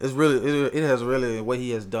 it has really, what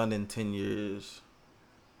he has done in 10 years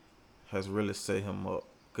has really set him up.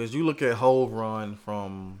 Because you look at Hove run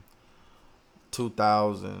from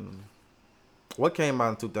 2000. What came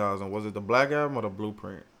out in 2000? Was it the Black Album or the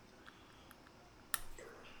Blueprint?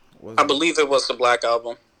 I believe it was the Black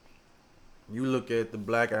Album. You look at the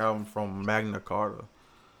Black Album from Magna Carta,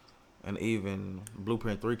 and even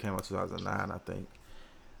Blueprint 3 came out 2009, I think.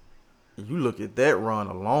 You look at that run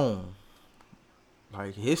alone,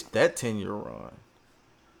 like that 10-year run.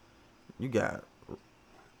 You got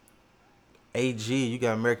AG, you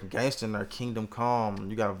got American Gangster in there, Kingdom Come,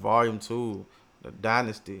 you got Volume 2, The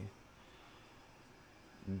Dynasty.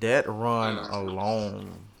 That run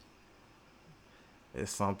alone is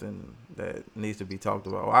something that needs to be talked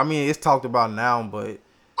about. I mean, it's talked about now, but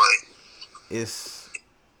it's,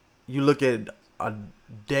 you look at a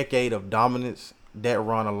decade of dominance. That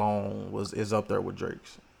run alone is up there with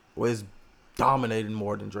Drake's. Well, it's dominating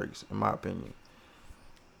more than Drake's, in my opinion.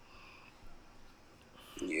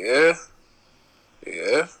 Yeah.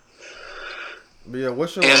 But yeah,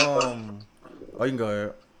 what's your Oh, you can go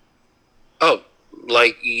ahead. Oh,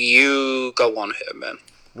 like you go on ahead, man.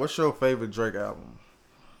 What's your favorite Drake album?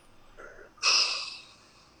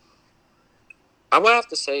 I would have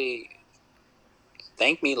to say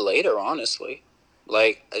Thank Me Later, honestly.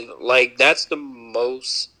 Like that's the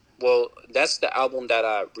most. Well, that's the album that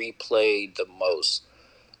I replayed the most,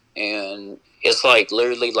 and it's like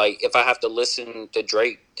literally like if I have to listen to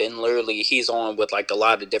Drake, then literally he's on with like a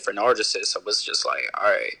lot of different artists. So it's just like all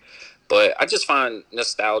right, but I just find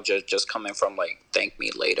nostalgia just coming from like Thank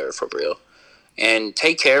Me Later for real, and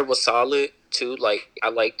Take Care was solid too. Like I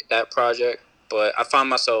liked that project, but I find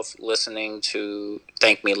myself listening to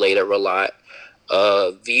Thank Me Later a lot.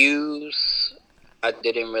 Views, I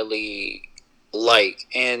didn't really like,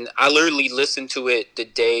 and I literally listened to it the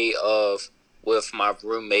day of with my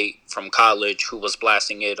roommate from college who was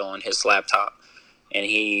blasting it on his laptop, and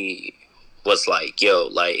he was like, "Yo,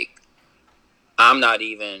 like I'm not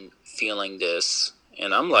even feeling this,"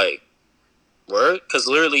 and I'm like, "Word?" Because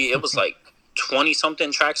literally it was like 20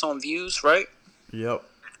 something tracks on Views, right? Yep.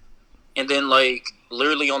 And then like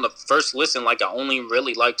literally on the first listen, like I only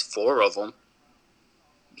really liked four of them.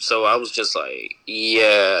 So I was just like,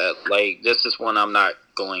 yeah, like this is one I'm not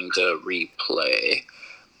going to replay.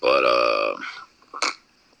 But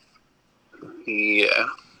yeah,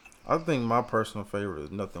 I think my personal favorite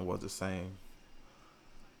is Nothing Was the Same.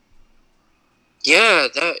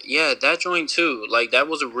 that joint too. Like that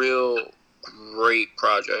was a real great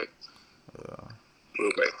project. Yeah.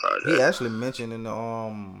 Real great He project. actually mentioned in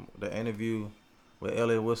the interview with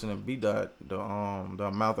Elliot Wilson and B Dot the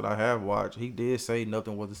amount that I have watched. He did say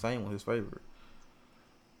Nothing Was the Same was his favorite,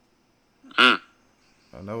 Mm,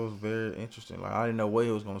 and that was very interesting. Like I didn't know what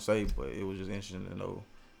he was gonna say, but it was just interesting to know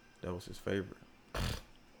that was his favorite.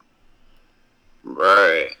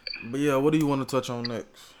 right. But yeah, what do you want to touch on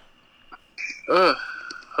next?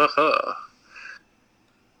 Haha.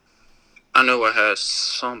 I know I had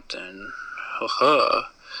something. Haha.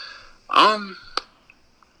 Um,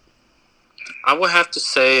 I would have to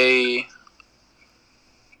say,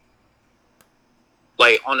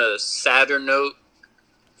 like on a sadder note,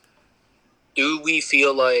 do we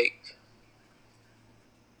feel like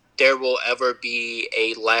there will ever be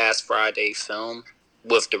a Last Friday film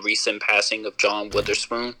with the recent passing of John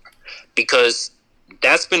Witherspoon? Because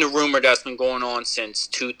that's been a rumor that's been going on since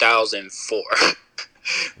 2004.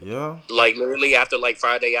 Yeah, Like literally after like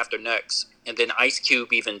Friday After Next. And then Ice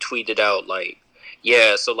Cube even tweeted out like,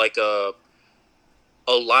 yeah, so like a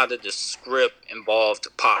lot of the script involved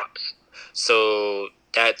pops. So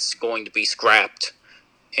that's going to be scrapped,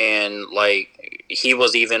 and like he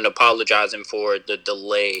was even apologizing for the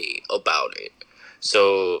delay about it.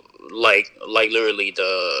 So like literally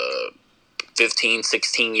the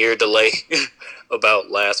 15-16 year delay about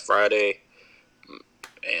Last Friday.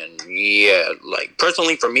 And yeah, like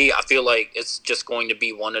personally for me, I feel like it's just going to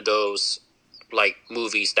be one of those like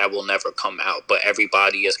movies that will never come out, but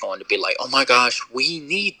everybody is going to be like, oh my gosh, we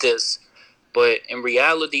need this. But in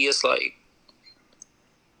reality, it's like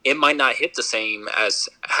it might not hit the same as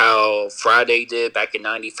how Friday did back in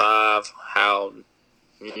 '95, how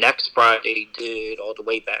Next Friday did all the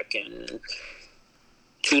way back in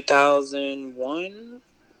 2001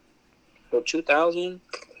 or 2000.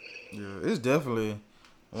 yeah, it's definitely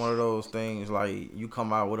one of those things. Like you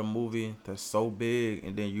come out with a movie that's so big,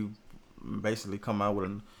 and then you basically come out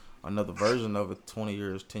with another version of it 20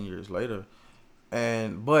 years, 10 years later.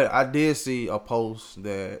 And but I did see a post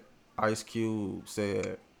that Ice Cube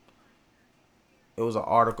said it was an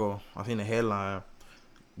article. I think the headline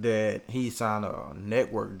that he signed a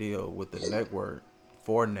network deal with the network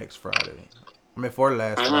for next Friday. I mean for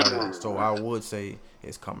last Friday. So I would say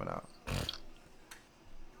it's coming out.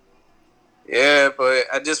 Yeah, but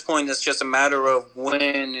at this point, it's just a matter of when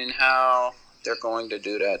and how they're going to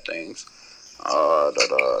do that things. Da, da,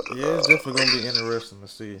 da, Yeah, it's da. definitely gonna be interesting to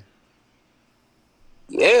see.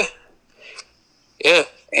 Yeah, yeah.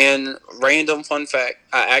 And random fun fact: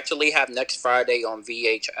 I actually have Next Friday on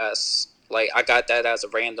VHS. Like I got that as a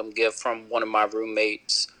random gift from one of my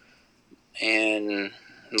roommates, and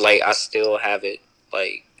like I still have it.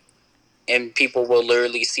 Like, and people will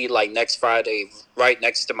literally see like Next Friday right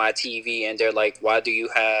next to my TV, and they're like, "Why do you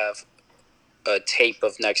have a tape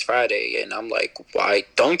of Next Friday?" And I'm like, "Why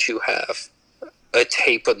don't you have a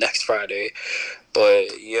tape of Next Friday?"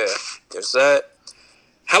 But yeah, there's that.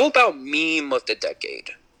 How about meme of the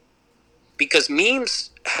decade? Because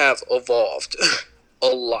memes have evolved a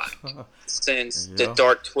lot since the Yeah.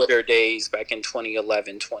 dark Twitter days back in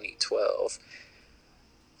 2011, 2012.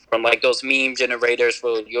 From like those meme generators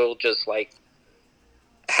where you'll just like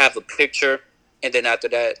have a picture, and then after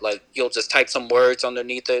that, like you'll just type some words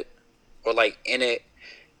underneath it or like in it,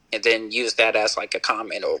 and then use that as like a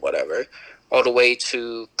comment or whatever. All the way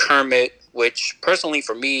to Kermit, which personally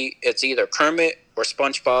for me, it's either Kermit or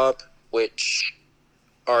SpongeBob, which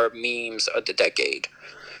are memes of the decade,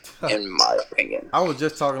 in my opinion. I was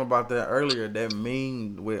just talking about that earlier. That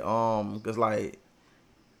meme with cause like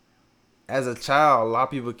as a child, a lot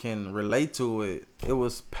of people can relate to it. It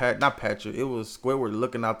was not Patrick. It was Squidward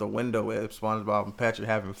looking out the window at SpongeBob and Patrick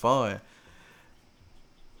having fun,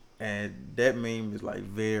 and that meme is like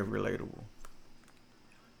very relatable.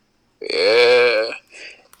 Yeah.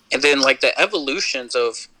 And then like the evolutions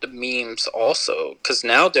of the memes also, because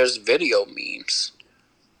now there's video memes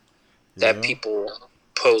that Yeah, people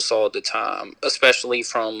post all the time, especially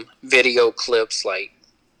from video clips. Like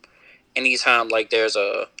anytime like there's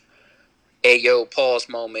a Ayo pause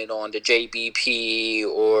moment on the JBP,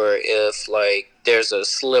 or if like there's a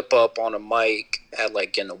slip up on a mic at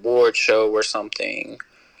like an award show or something,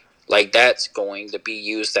 like that's going to be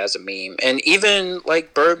used as a meme. And even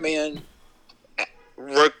like Birdman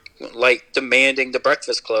like demanding the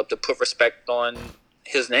Breakfast Club to put respect on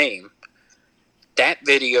his name, that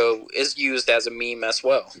video is used as a meme as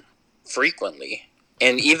well, frequently.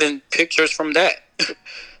 And even pictures from that,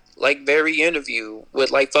 like very interview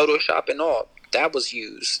with like Photoshop and all, that was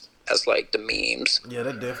used as like the memes. yeah,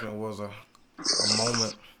 that definitely was a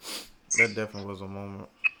moment. That definitely was a moment.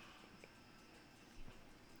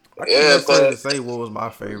 I can't Yeah, necessarily but say what was my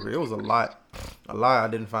favorite. It was a lot. A lot I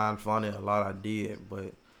didn't find funny. A lot I did,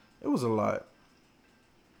 but it was a lot.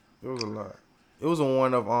 It was a lot. It was a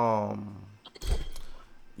one of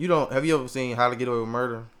You don't have you ever seen How to Get Away with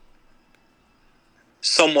Murder?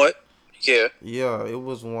 somewhat, yeah. Yeah, it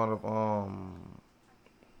was one of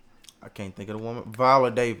I can't think of the woman.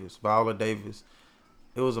 Viola Davis. Viola Davis.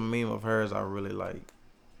 It was a meme of hers I really like.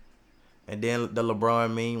 And then the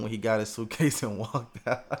LeBron meme when he got his suitcase and walked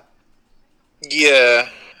out. Yeah,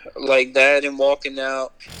 like that and walking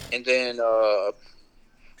out. And then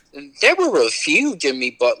there were a few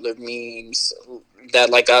Jimmy Butler memes that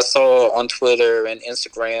like I saw on Twitter and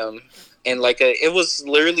Instagram, and like it was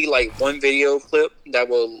literally like one video clip that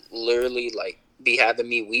will literally like be having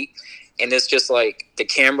me weak, and it's just like the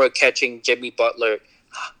camera catching Jimmy Butler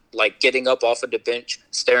like getting up off of the bench,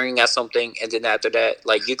 staring at something, and then after that,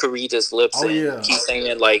 like you could read his lips Oh and yeah. he's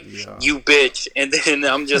saying like Yeah. "you bitch," and then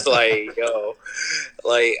I'm just like, yo,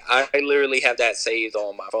 like I literally have that saved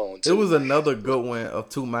on my phone It was too. another good one of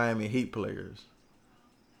two Miami Heat players.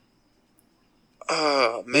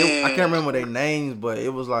 Oh I can't man. remember their names, but it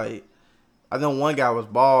was like I know one guy was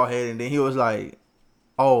bald headed and then he was like,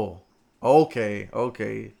 "Oh, okay,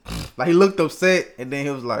 okay." Like he looked upset and then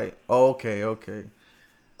he was like, oh, "Okay, okay."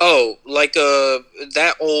 Oh, like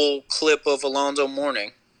that old clip of Alonzo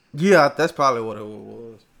Mourning. Yeah, that's probably what it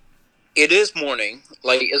was. It is morning.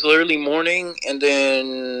 Like it's literally morning, and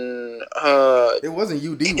then It wasn't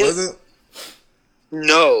UD, was his it?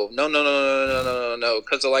 no,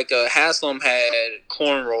 because like Haslam had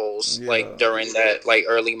cornrows like Yeah. during that like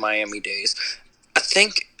early Miami days. I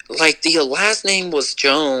think like the last name was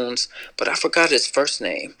Jones, but I forgot his first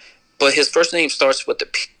name. But his first name starts with the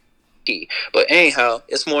P. But anyhow,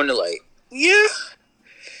 it's more than like yeah,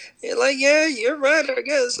 like yeah, you're right, I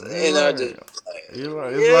guess. You're And I right. just You're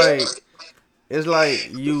right. yeah. It's like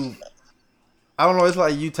you. I don't know. It's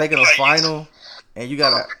like you taking a final and you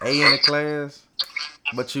got an A in the class,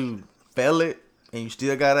 but you fail it and you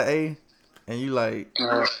still got an A, and you like,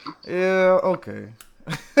 yeah, okay,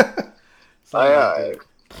 something like I that.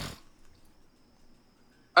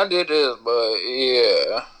 I did this, but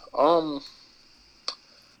yeah.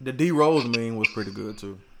 The D Rose meme was pretty good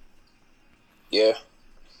too Yeah,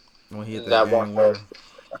 when he hit that that one. game winner.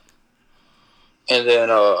 And then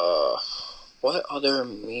what other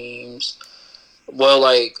memes? Well,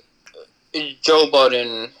 like Joe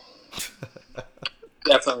Budden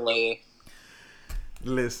definitely.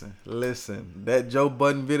 Listen. That Joe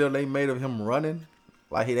Budden video they made of him running,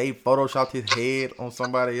 like they photoshopped his head on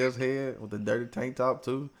somebody else's head with a dirty tank top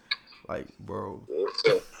too. Like, bro.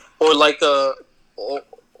 Or like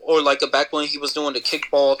or like back when he was doing the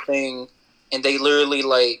kickball thing, and they literally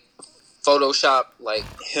like Photoshop like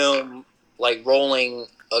him like rolling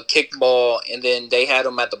a kickball, and then they had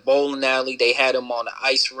him at the bowling alley, they had him on the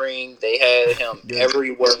ice ring, they had him Yeah,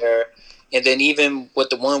 everywhere, and then even with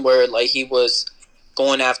the one where like he was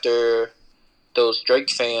going after those Drake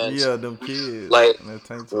fans, yeah, them kids like in that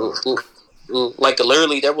tank top. like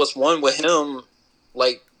literally there was one with him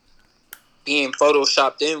like being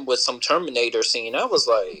photoshopped in with some Terminator scene. I was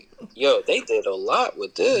like, yo, they did a lot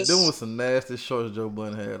with Them this. was some nasty shorts Joe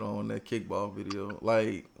Budden had on that kickball video.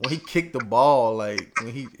 Like when he kicked the ball, like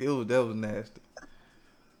when he it was that was nasty.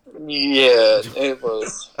 Yeah, it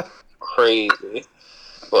was crazy.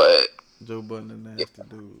 But Joe Budden a nasty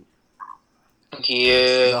dude.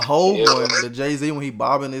 yeah, The Hove yeah. one, the Jay-Z when he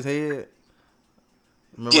bobbing his head.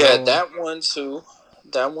 Remember that Yeah, one? that one too.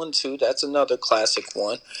 That one too. That's another classic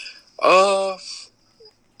one. Uh,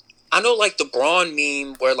 I know like the Braun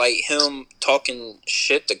meme where like him talking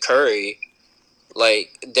shit to Curry.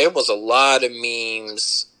 Like there was a lot of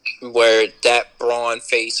memes where that Braun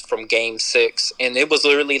face from Game 6, and it was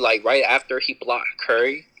literally like right after he blocked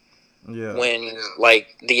Curry Yeah. when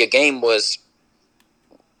like the game was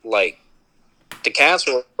like the Cavs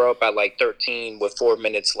were up at like 13 with 4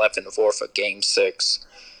 minutes left in the fourth of Game 6,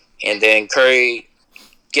 and then Curry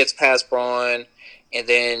gets past Braun, and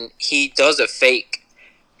then he does a fake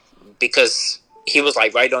because he was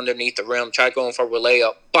like right underneath the rim, tried going for a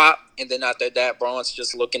layup, bop, and then after that, Braun's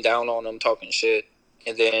just looking down on him, talking shit,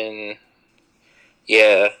 and then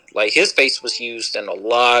yeah, like his face was used in a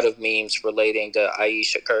lot of memes relating to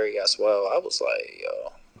Aisha Curry as well. I was like,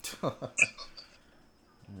 yo,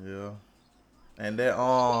 Yeah. And that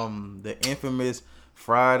the infamous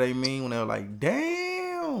Friday meme when they were like,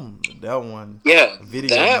 "Damn," that one yeah, video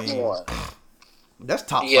that meme. one, That's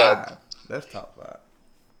top yeah, five. That's top five.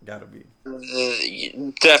 Gotta be.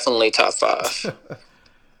 definitely top five,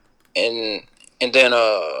 and then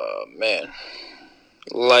man,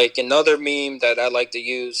 like another meme that I like to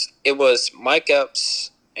use, it was Mike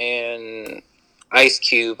Epps and Ice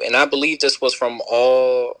Cube, and I believe this was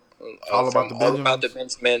All about from the All About the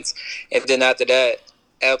Benjamins. Benjamins, and then after that,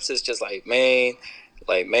 Epps is just like man,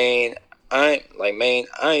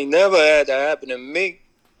 I ain't never had that happen to me.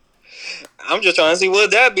 I'm just trying to see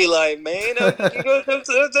what that be like, man. You go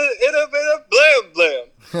to blam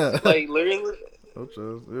blam, like literally.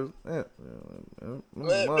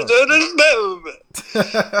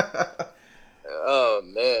 Oh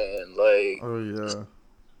man, like Oh yeah.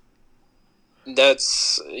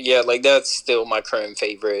 that's still my current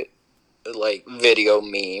favorite like video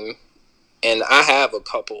meme, and I have a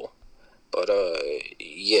couple, but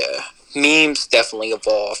yeah, memes definitely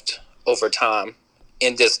evolved over time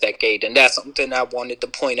in this decade, and that's something I wanted to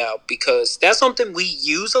point out because that's something we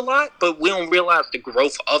use a lot, but we don't realize the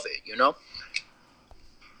growth of it. You know?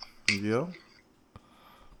 Yeah.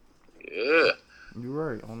 Yeah. You're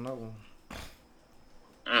right on that one.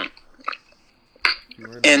 Mm. You're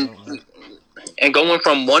right on And that one. going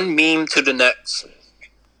from one meme to the next,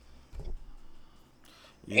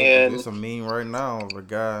 Yeah, because and it's a meme right now of a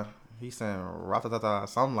guy. He's saying ratatata,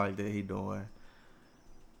 something like that. He doing.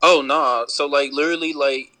 oh nah, so like literally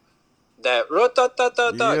like that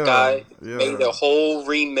Yeah, guy made yeah. a whole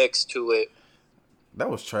remix to it. That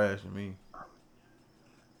was trash to me.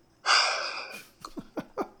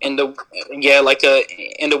 In the like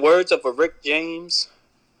in the words of a Rick James,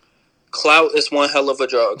 clout is one hell of a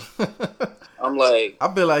drug. I'm like,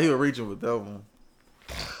 I feel like he was reaching with that one.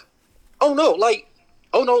 oh no, like,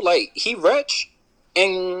 oh no, like he rich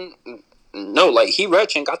and no, like he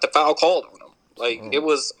rich and got the foul called on him. Like it Oh,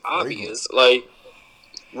 was frequent. obvious. Like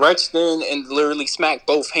Rex then and literally smacked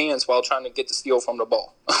both hands while trying to get the steal from the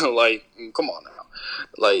ball. Like, come on now.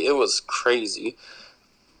 Like it was crazy.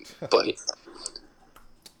 But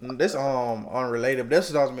This unrelated. This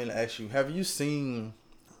is what I was meant to ask you. Have you seen?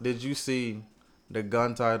 Did you see the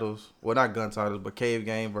gun titles? Well, not gun titles, but Cave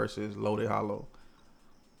Game versus Loaded Hollow.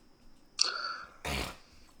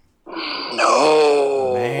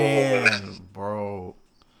 no, Man, bro,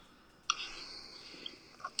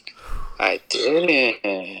 I didn't.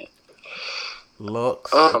 Man.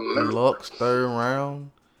 Lux third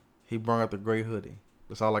round. He brought out the gray hoodie.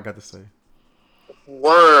 That's all I got to say.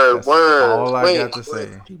 Word, That's word. all I got to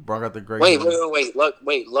say. He brought out the gray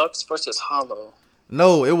hoodie. Lux versus Hollow.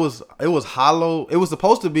 No, it was Hollow. It was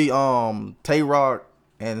supposed to be Tay Rock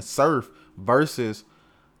and Surf versus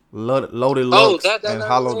Loaded Oh, Lux and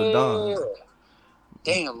Hollow the Don. yeah.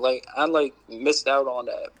 Damn, like I like missed out on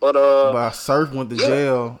that. But But Surf went to yeah,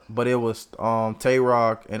 jail. But it was Tay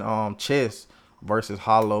Rock and Chess versus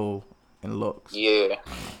Hollow and Lux. yeah.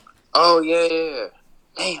 Oh yeah.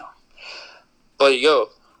 Damn. But yo,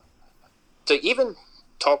 to even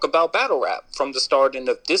talk about battle rap from the starting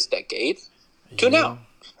of this decade to Yeah, now.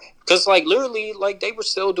 Cause like literally, like they were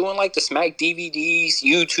still doing like the Smack DVDs.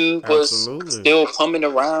 YouTube was absolutely. still coming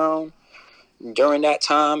around during that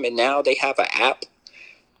time, and now they have an app.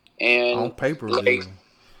 On And pay per like, view.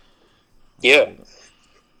 yeah,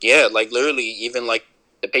 yeah, like literally, even like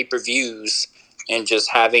the pay per views and just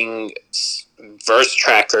having verse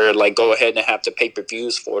tracker, like go ahead and have the pay per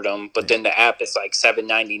views for them. But then the app is like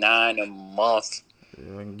 $7.99 a month,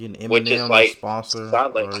 Yeah, getting which is Eminem to like sponsor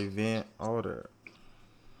solid. or event, all that.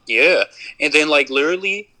 Yeah, and then like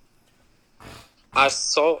literally,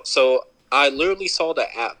 I literally saw the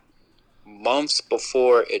app months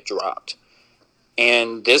before it dropped,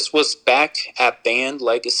 and this was back at Band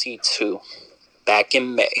Legacy 2. back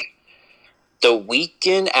in May. The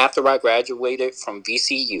weekend after I graduated from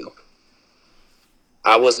VCU,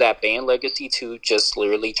 I was at Band Legacy 2, just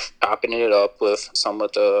literally chopping it up with some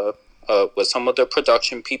of the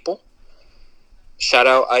production people. Shout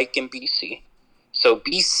out Ike and BC. So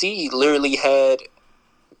BC literally had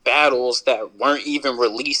battles that weren't even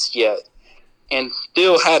released yet, and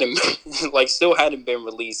still hadn't been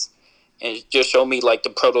released, and just showed me like the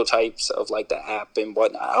prototypes of like the app and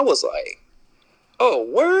whatnot. I was like, oh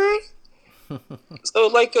word.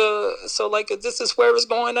 This is where it's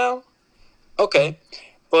going now. Okay,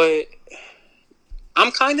 but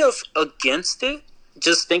I'm kind of against it.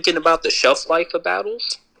 Just thinking about the shelf life of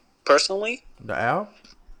battles, personally. The Al?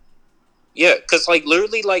 Yeah, because like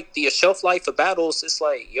literally, like the shelf life of battles, it's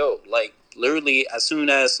like like literally as soon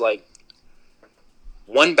as like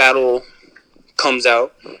one battle comes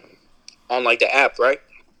out on like the app, right?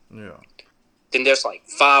 Yeah. Then there's like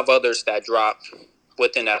five others that drop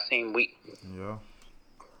within that same week. Yeah.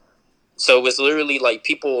 So it's literally like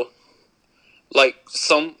people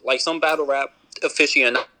some battle rap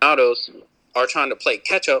aficionados are trying to play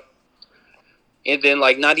catch up and then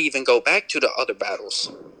like not even go back to the other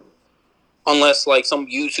battles unless like some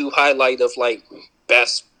YouTube highlight of like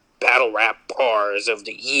best battle rap bars of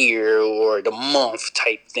the year or the month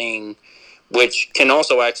type thing, which can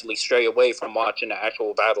also actually stray away from watching the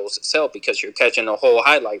actual battles itself because you're catching a whole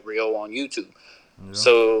highlight reel on YouTube. Yeah.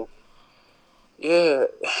 So yeah,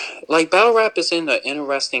 like battle rap is in an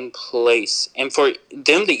interesting place, and for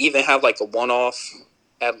them to even have like a one-off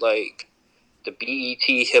at like the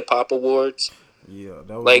BET Hip Hop Awards, Yeah,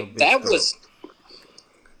 that was a like big step.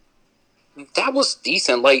 that was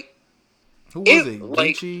decent. Like Who was it, it?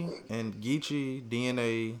 like Geechee,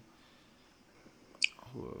 DNA.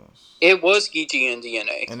 Who else? it was Geechee and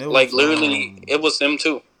DNA. And it Like was literally, it was them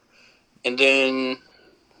too. And then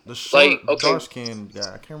the like short okay, dark skinned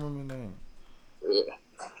guy. I can't remember his name.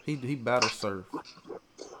 yeah, He battle surf.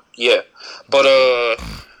 yeah. I But forgot his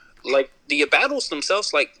name. like the battles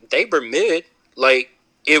themselves, like they were mid. Like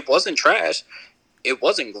it wasn't trash. It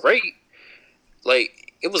wasn't great.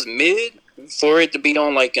 Like it was mid for it to be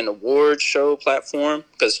on like an award show platform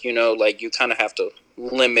because like you kind of have to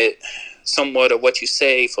limit somewhat of what you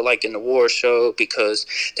say for like an award show because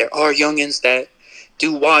there are youngins that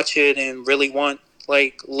do watch it and really want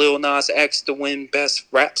like Lil Nas X to win best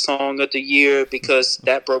rap song of the year because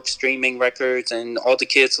that broke streaming records and all the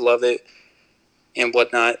kids love it and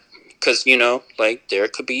whatnot because like there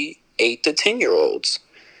could be 8 to 10 year olds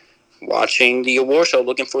watching the award show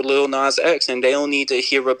looking for Lil Nas X, and they don't need to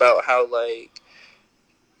hear about how like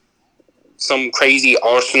some crazy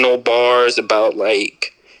Arsenal bars about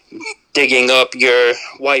like digging up your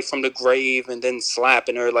wife from the grave and then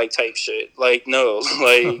slapping her like type shit. Like no,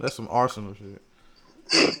 That's like some Arsenal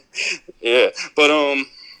shit. yeah, but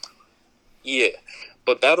yeah,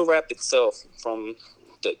 but battle rap itself from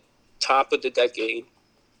the top of the decade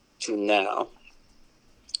to now,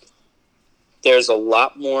 there's a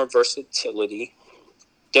lot more versatility.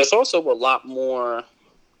 There's also a lot more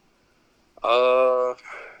uh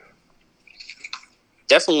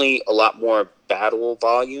definitely a lot more battle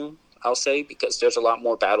volume, I'll say, because there's a lot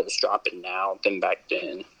more battles dropping now than back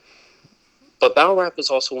then. But battle rap is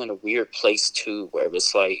also in a weird place too, where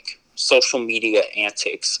it's like social media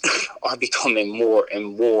antics are becoming more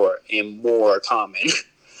and more and more common,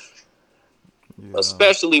 Yeah.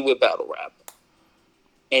 especially with battle rap.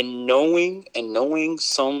 And knowing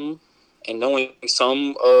some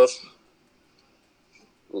of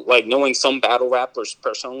like knowing some battle rappers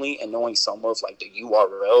personally and knowing some of like the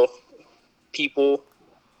URL people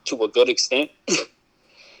to a good extent.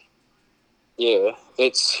 Yeah,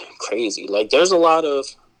 it's crazy. Like, there's a lot of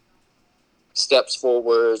steps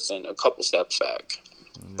forwards and a couple steps back.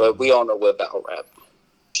 But Yeah. we all know with battle rap,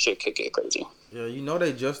 shit could get crazy. Yeah,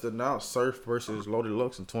 they just announced Surf versus Loaded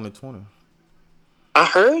Lux in 2020. I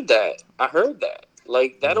heard that.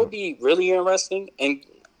 Like, that'll Yeah. be really interesting. And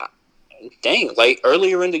dang, like,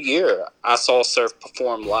 earlier in the year, I saw Surf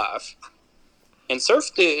perform live. And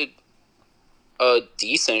Surf did a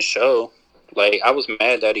decent show. Like, I was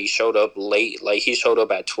mad that he showed up late. Like, he showed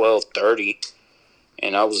up at 12:30.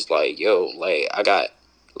 And I was like, yo, I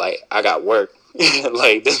got work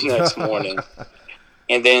like this next morning.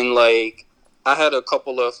 And then like I had a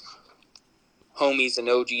couple of homies and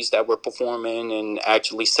OGs that were performing and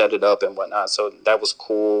actually set it up and whatnot. So that was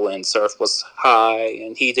cool. And Surf was high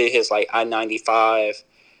and he did his like I-95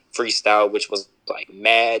 freestyle, which was like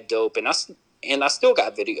mad dope. And I still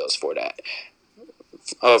got videos for that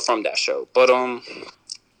from that show. But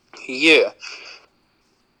yeah.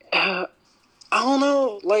 I don't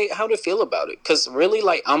know, like, how to feel about it. Because really,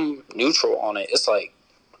 like, I'm neutral on it. It's like,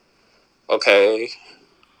 okay,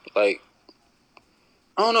 like,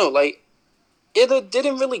 I don't know, like, it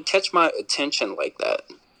didn't really catch my attention like that.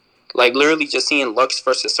 Like, literally just seeing Lux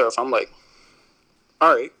versus Surf, I'm like,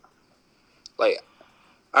 all right. Like,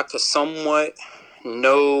 I could somewhat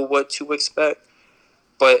know what to expect.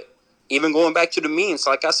 But even going back to the memes,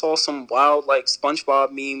 like, I saw some wild, like,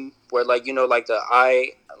 SpongeBob meme where, like,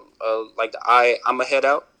 like I'ma head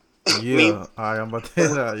out meme. Yeah, I'm about to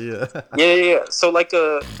head out. Yeah. Yeah, yeah, yeah. So like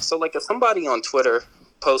a somebody on Twitter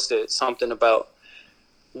posted something about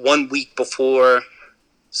 1 week before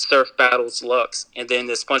Surf battles Lux, and then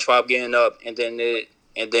the SpongeBob getting up, and then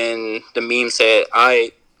the meme said,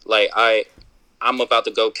 I'm about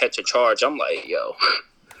to go catch a charge." I'm like, yo,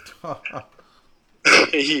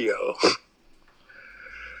 yo,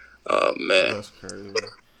 oh man, That's crazy.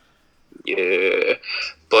 yeah.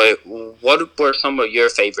 But what were some of your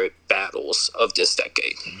favorite battles of this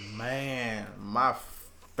decade? Man, my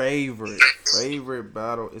favorite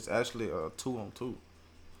battle is actually a 2-on-2.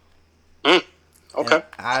 Mm, And okay.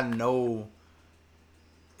 I know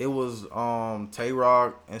it was Tay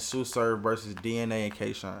Rock and Sue Surf versus DNA and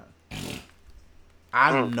K Shine.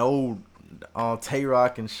 I Mm, know Tay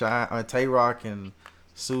Rock and Tay Rock and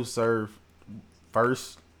Sue Surf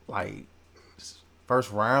first like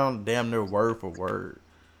first round damn near word for word.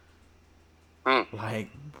 mm. Like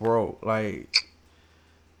bro, like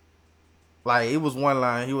it was one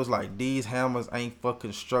line. He was like, "These hammers ain't for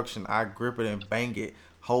construction. I grip it and bang it.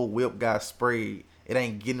 Whole whip got sprayed. It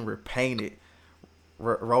ain't getting repainted.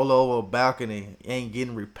 Roll over a balcony. It ain't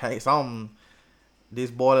getting repainted. Something. This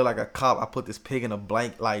boy look like a cop. I put this pig in a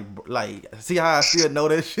blank. Like. See how I still know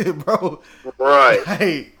that shit, bro? Right.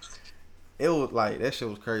 Like, it was like that shit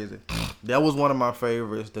was crazy. That was one of my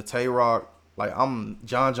favorites. The Tay Rock. Like I'm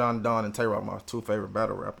John Don and Tay Rock, my two favorite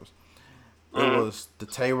battle rappers. It Mm. was the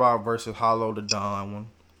Tay Rock versus Hollow the Don one,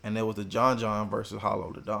 and it was the John versus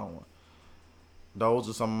Hollow the Don one. Those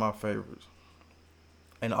are some of my favorites.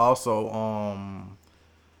 And also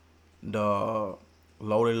the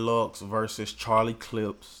Loaded Lux versus Charlie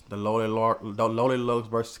Clips, the Loaded Lux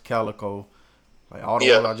versus Calico. Like all the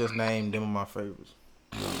Yeah. ones I just named, them are my favorites.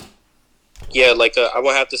 Yeah, like I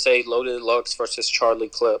would have to say Loaded Lux versus Charlie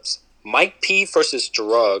Clips. Mike P versus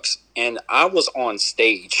Drugs, and I was on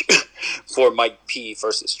stage for Mike P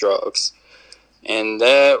versus Drugs, and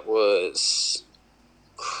that was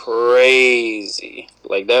crazy.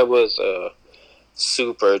 Like, that was a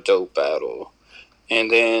super dope battle. And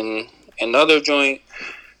then another joint,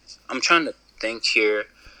 I'm trying to think here,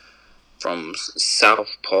 from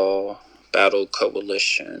Southpaw Battle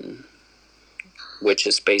Coalition, which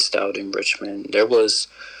is based out in Richmond. There was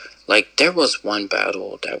one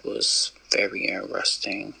battle that was very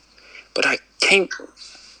interesting, but I can't.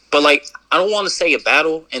 But, like, I don't want to say a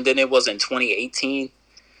battle, and then it was in 2018.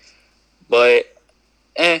 But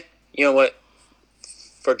you know what?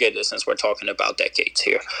 Forget it, since we're talking about decades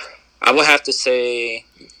here. I would have to say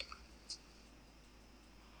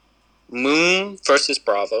Moon versus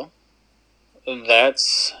Bravo.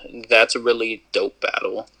 That's a really dope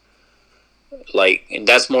battle. Like, and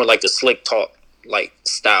that's more like the slick talk, like,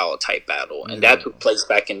 style type battle, and that Yeah. took place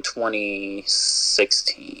back in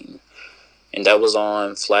 2016. And that was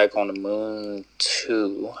on Flag on the Moon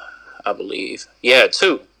 2, I believe. Yeah,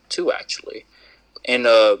 2 actually. And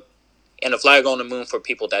a Flag on the Moon, for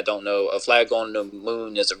people that don't know, a Flag on the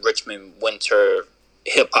Moon is a Richmond winter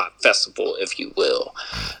hip hop festival, if you will.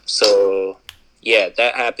 So yeah,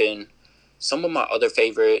 that happened. Some of my other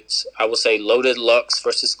favorites, I would say Loaded Lux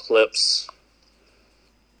versus Clips,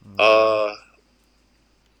 Mm-hmm. uh,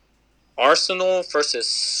 Arsenal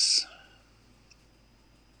versus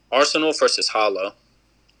Hollow,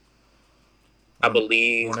 I When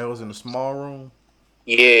believe. they was in the small room.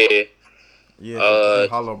 Yeah, Yeah, I uh,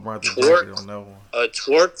 think Hollow brought the Twerk, jacket on that one.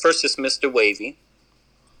 Twerk versus Mr. Wavy,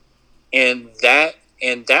 and that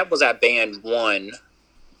was at band 1,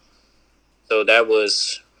 so that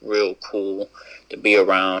was real cool to be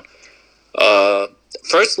around. Uh,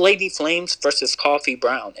 First Lady Flames versus Coffee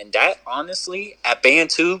Brown, and that, honestly, at band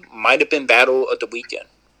 2 might have been battle of the weekend.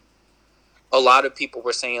 A lot of people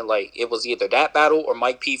were saying, like, it was either that battle or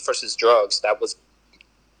Mike P versus Drugs. That was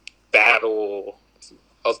battle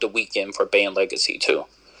of the weekend for Band Legacy too.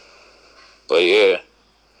 But yeah,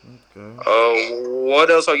 Okay. what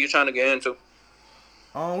else are you trying to get into?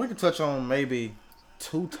 We can touch on maybe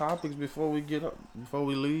two topics before we get up before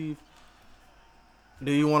we leave.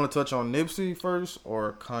 Do you want to touch on Nipsey first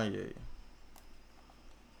or Kanye?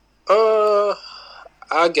 Uh,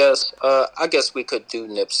 I guess we could do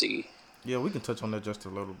Nipsey. Yeah, we can touch on that just a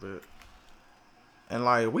little bit. And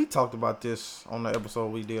like we talked about this on the episode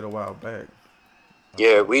we did a while back. I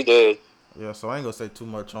Yeah, think. we did. Yeah, so I ain't gonna say too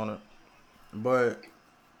much on it, but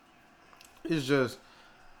it's just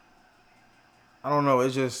I don't know.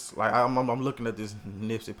 It's just like I'm looking at this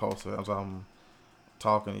Nipsey poster as I'm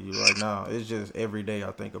talking to you right now. It's just every day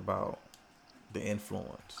I think about the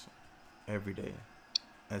influence every day,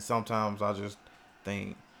 and sometimes I just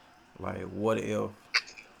think like, what if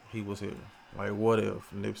he was here? Like, what if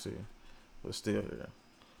Nipsey was still here?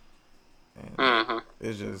 And Mm-hmm.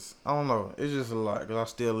 it's just I don't know. It's just a lot because I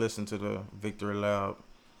still listen to the Victory Lab.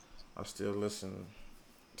 I still listen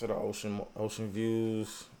to the Ocean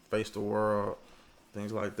Views, Face the World,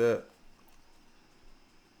 things like that.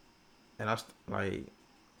 And like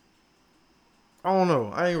I don't know.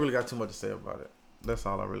 I ain't really got too much to say about it. That's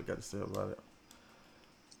all I really got to say about it.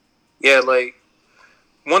 Yeah, like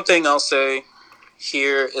one thing I'll say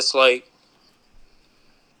here is like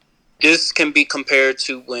this can be compared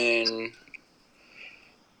to when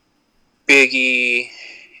Biggie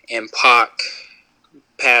and Pac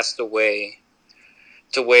passed away,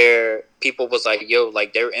 to where people was like, yo,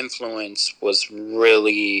 like their influence was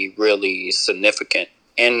really, really significant.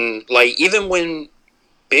 And like even when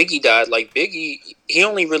Biggie died, like Biggie, he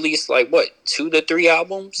only released like what 2 to 3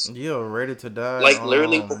 albums, Yeah, Ready to Die. like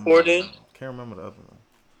literally before then. Can't remember the other one.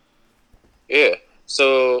 Yeah.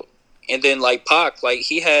 So and then like Pac, like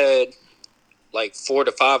he had like 4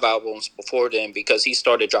 to 5 albums before then because he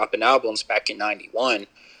started dropping albums back in '91.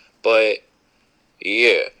 But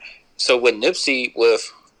yeah, so with Nipsey,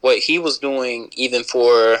 with what he was doing, even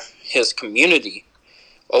for his community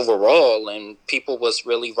overall, and people was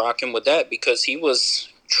really rocking with that because he was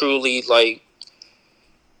truly like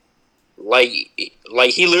like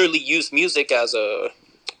he literally used music as a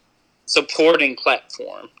supporting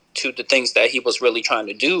platform to the things that he was really trying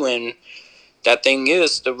to do, and that thing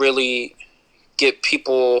is to really get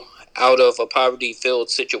people out of a poverty-filled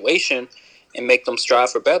situation and make them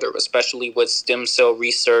strive for better, especially with stem cell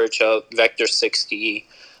research, Vector 60.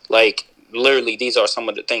 Like, literally, these are some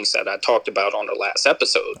of the things that I talked about on the last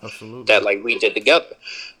episode Absolutely. that, like, we did together.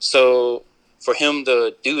 So, for him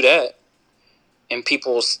to do that and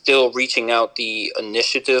people still reaching out the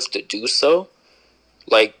initiative to do so,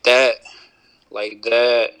 like that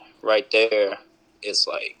right there is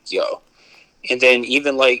like, yo, and then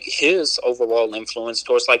even like his overall influence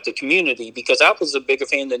towards like the community, because I was a bigger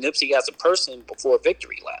fan of Nipsey as a person before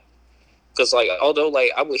Victory Lap. Because like although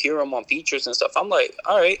like I would hear him on features and stuff, I'm like,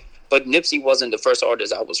 all right, but Nipsey wasn't the first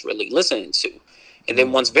artist I was really listening to. And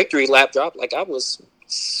then once Yeah, Victory Lap dropped, like I was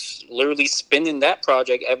literally spinning that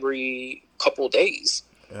project every couple days.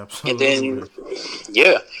 And then absolutely.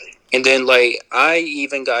 yeah, and then like I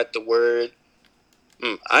even got the word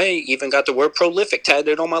prolific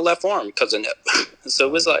tatted on my left arm because of Nip. So it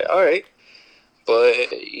Oh was like, yeah, all right. But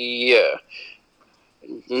yeah,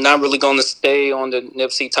 not really going to stay on the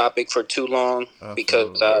Nipsey topic for too long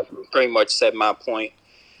because absolutely. I pretty much said my point.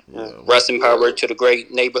 Yeah, Rest in power to the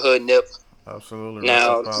great neighborhood Nip. absolutely. Rest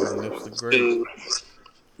in Now power, Nips the Great. to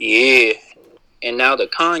yeah, and now to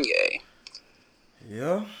Kanye.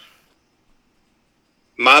 Yeah,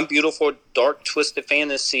 My Beautiful Dark Twisted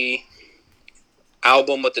Fantasy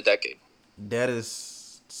album of the decade. that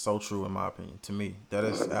is so true in my opinion. To me, that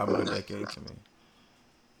is album of the decade to me.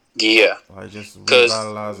 Yeah, Like just because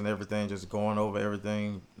revitalizing everything, just going over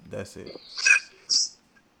everything. That's it.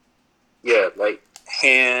 yeah, like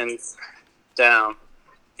hands down.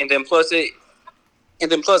 And then plus it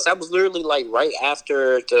And then plus, that was literally like right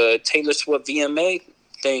after the Taylor Swift VMA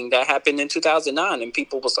thing that happened in 2009, and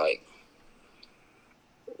people was like,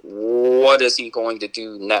 "What is he going to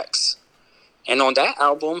do next?" And on that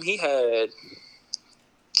album, he had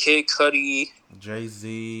Kid Cudi, Jay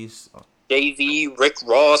Z's, Jay Z, Rick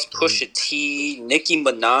Ross, Rick, Pusha T, Nicki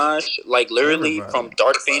Minaj, like literally everybody. from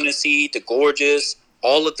Dark Fantasy to Gorgeous,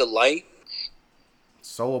 All of the Light,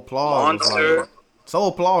 Soul Applaud was like Monster, Soul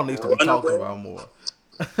Applaud needs to be talked Runaway. about more.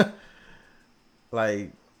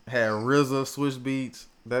 Like had RZA switch beats.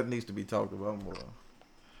 That needs to be talked about more.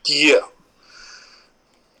 Yeah,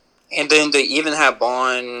 and then they even have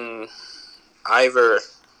Bon Iver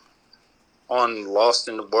on Lost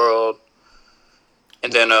in the World.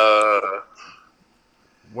 And then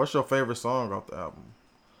What's your favorite song off the album?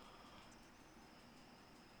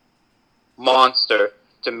 Monster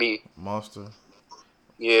to me. Monster.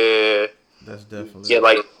 Yeah. That's definitely Yeah,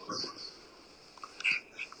 like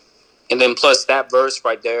and then plus that verse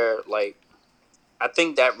right there, like I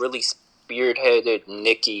think that really spearheaded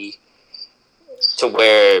Nicki to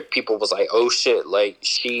where people was like, oh shit, like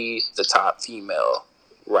she's the top female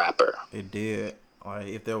rapper. it did. Like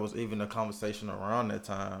if there was even a conversation around that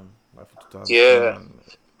time, like for Yeah,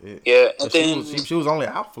 2010. yeah, and But then she was only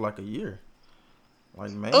out for like a year.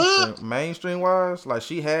 Like uh, mainstream wise, like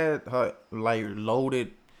she had her like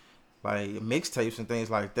loaded like mixtapes and things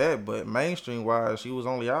like that. But mainstream wise, she was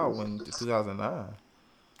only out when 2009.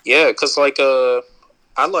 yeah, cause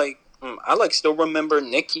I like still remember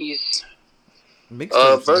Nicki's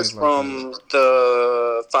Mixtapes and verse things like that. from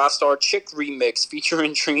the Five Star Chick remix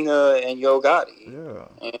featuring Trina and Yo Gotti,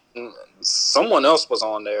 Yeah, and someone else was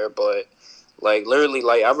on there, but like literally,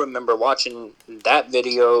 like I remember watching that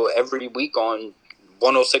video every week on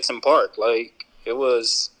 106 in Park. Like it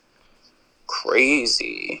was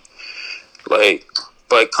crazy. Like,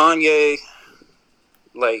 but Kanye,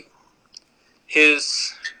 like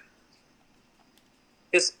his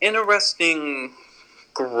his interesting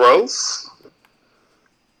growth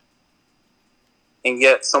and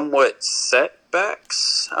yet somewhat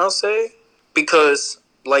setbacks, I'll say, because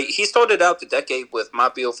like he started out the decade with My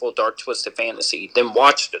Beautiful Dark Twisted Fantasy, then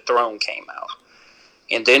Watch the Throne came out,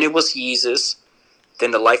 and then it was Yeezus,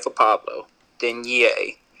 then The Life of Pablo, then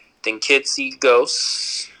Ye, then Kids See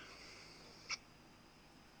Ghosts,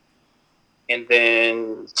 and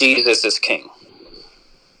then Jesus is King.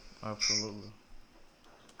 absolutely.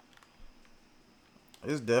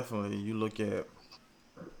 It's definitely you look at.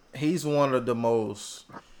 He's one of the most.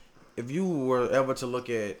 If you were ever to look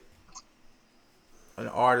at an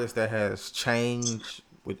artist that has changed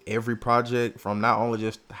with every project, from not only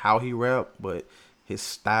just how he rap, but his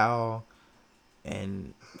style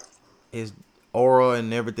and his aura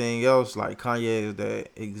and everything else, like Kanye is the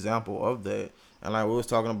example of that. And like we was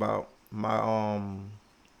talking about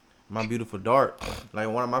my beautiful dark, like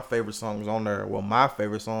one of my favorite songs on there. Well, my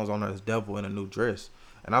favorite songs on there is "Devil in a New Dress,"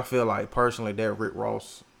 and I feel like personally that Rick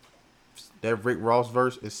Ross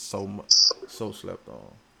verse is so slept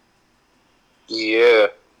on. Yeah.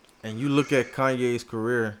 And you look at Kanye's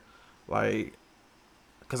career, like,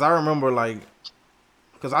 cause I remember like,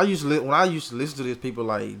 cause when I used to listen to these people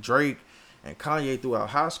like Drake and Kanye throughout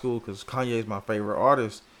high school, cause Kanye is my favorite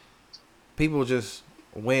artist. People just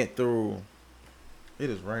went through. It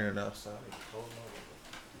is raining outside.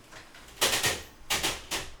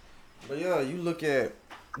 But yeah, you look at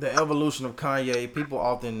the evolution of Kanye. People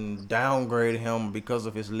often downgrade him because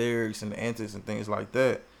of his lyrics and antics and things like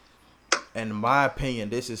that. And in my opinion,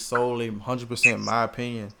 this is solely 100% my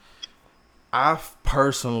opinion. I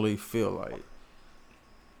personally feel like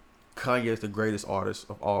Kanye is the greatest artist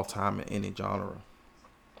of all time in any genre.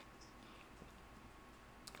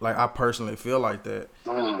 Like I personally feel like that,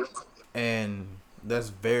 Mm. and that's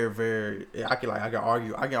very. I can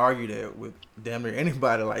argue that with damn near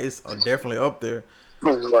anybody. Like it's definitely up there.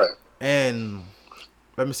 Right. And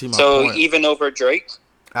let me see my So point. even over Drake,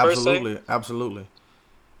 per se. Absolutely.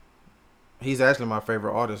 He's actually my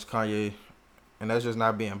favorite artist, Kanye, and that's just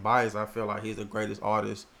not being biased. I feel like he's the greatest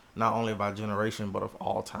artist, not only by generation but of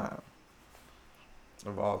all time.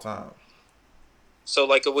 Of all time. So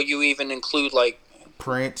like, will you even include like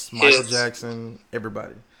Prince, Michael his Jackson,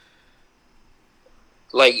 everybody.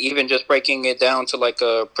 like even just breaking it down to like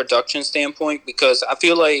a production standpoint? Because I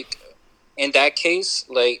feel like in that case,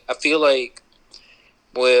 like I feel like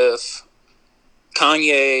with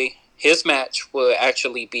Kanye, his match would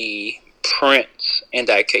actually be Prince in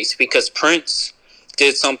that case because Prince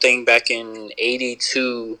did something back in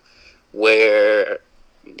 '82 where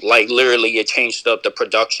like literally it changed up the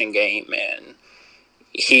production game and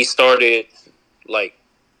he started like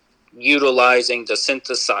utilizing the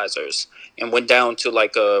synthesizers and went down to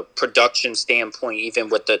like a production standpoint even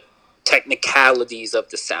with the technicalities of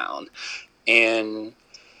the sound, and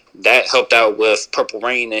that helped out with Purple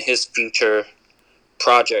Rain and his future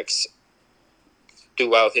projects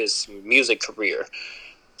throughout his music career.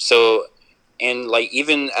 So, and like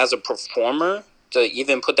even as a performer, to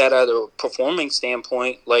even put that at a performing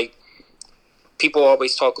standpoint, like people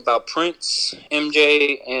always talk about Prince,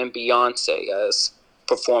 MJ, and Beyonce as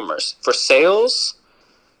performers. For sales,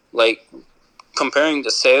 like comparing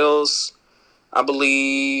the sales, I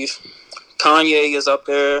believe Kanye is up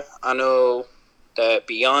there. I know that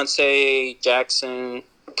Beyonce, Jackson,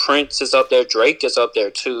 Prince is up there. Drake is up there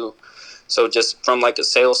too. So just from like a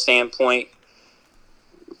sales standpoint,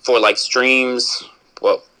 for like streams,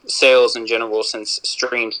 well, sales in general, since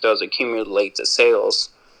streams does accumulate to sales,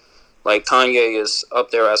 like Kanye is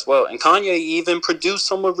up there as well. And Kanye even produced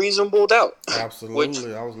some of Reasonable Doubt, which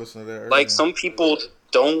Absolutely. I was listening to that like earlier. some people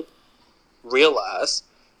don't realize.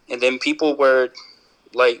 And then people were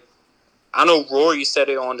like, I know Rory said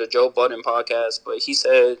it on the Joe Budden podcast, but he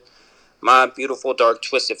said My Beautiful Dark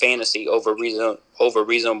Twisted Fantasy over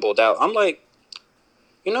Reasonable Doubt. I'm like,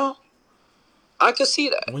 you know, I could see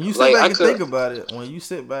that. When you sit Like back I and could. think about it, when you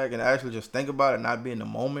sit back and actually just think about it, not be in the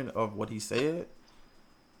moment of what he said.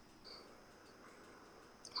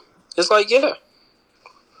 It's like yeah,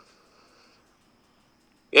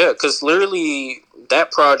 because literally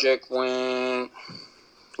that project when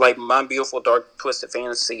like My Beautiful Dark Twisted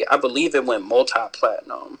Fantasy, I believe it went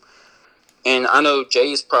multi-platinum. And I know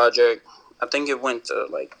Jay's project, I think it went to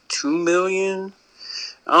like 2 million.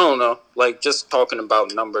 I don't know. Like just talking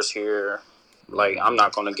about numbers here. Like I'm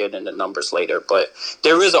not gonna get into numbers later, but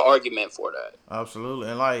there is an argument for that. Absolutely,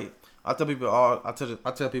 and like I tell people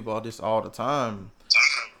all this all the time.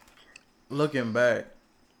 Looking back,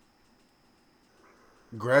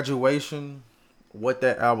 graduation, what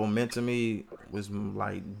that album meant to me was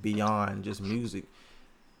like beyond just music.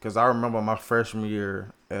 Cause I remember my freshman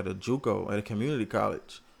year at a JUCO at a community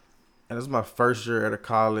college, and this is my first year at a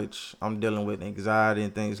college. I'm dealing with anxiety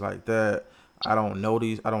and things like that. I don't know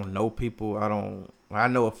these. I don't know people. I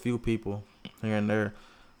know a few people here and there,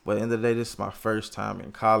 but at the end of the day, this is my first time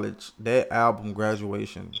in college. That album,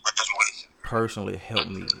 Graduation, personally helped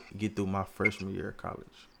me get through my freshman year of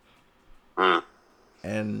college. Mm.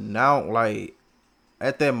 And now, like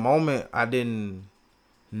at that moment, I didn't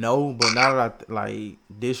know, but now that like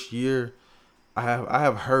this year, I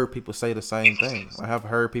have heard people say the same thing. I have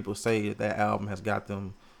heard people say that that album has got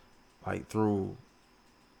them like through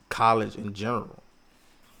college in general,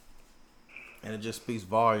 and it just speaks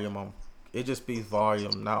volume. It just speaks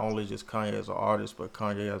volume, not only just Kanye as an artist, but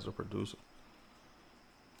Kanye as a producer.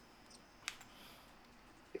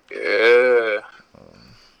 Yeah.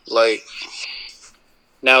 Like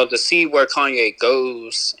now to see where Kanye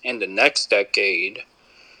goes in the next decade,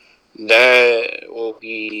 that will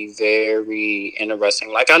be very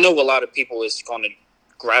interesting. Like I know a lot of people is going to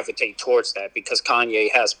gravitate towards that because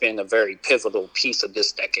Kanye has been a very pivotal piece of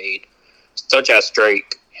this decade, such as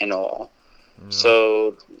Drake and all. Yeah.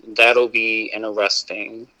 So that'll be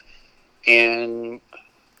interesting. And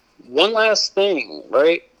one last thing,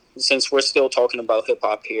 right? Since we're still talking about hip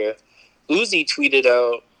hop here, Uzi tweeted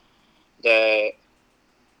out that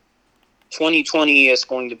 2020 is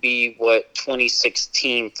going to be what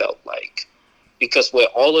 2016 felt like. Because with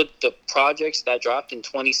all of the projects that dropped in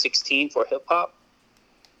 2016 for hip hop,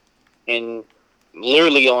 and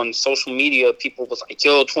literally on social media, people was like,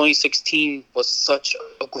 yo, 2016 was such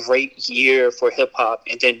a great year for hip hop.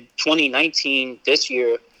 And then 2019, this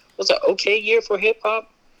year, was an okay year for hip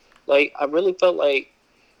hop. Like, I really felt like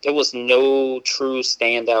there was no true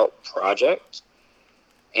standout project.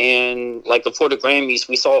 And like before the Grammys,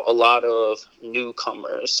 we saw a lot of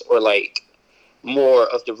newcomers or like more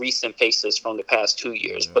of the recent faces from the past 2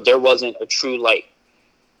 years, Yeah. but there wasn't a true like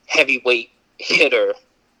heavyweight hitter,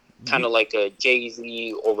 kind You, of like a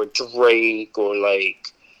Jay-Z or a Drake or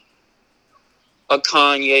like a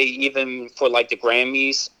Kanye, even for like the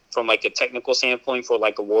Grammys from like a technical standpoint for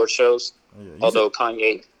like award shows. yeah, Although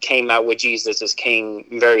Kanye came out with Jesus is King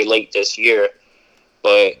very late this year,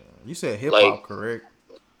 but you said hip like hop, correct?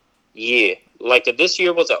 yeah, like this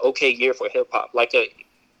year was an okay year for hip hop. Like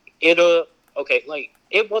okay, like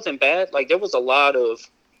it wasn't bad. Like there was a lot of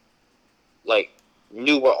like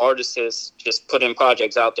newer artists just putting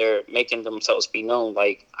projects out there, making themselves be known.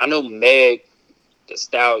 Like I know Meg the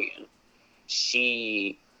Stallion,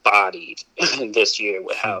 she bodied this year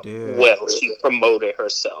with She how did. well she promoted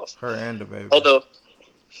herself. Her and the baby. Although,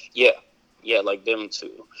 yeah, yeah, like them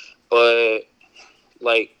too. But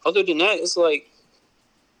like other than that, it's like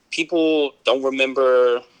people don't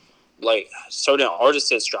remember like certain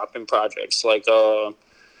artists dropping projects.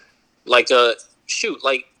 Shoot,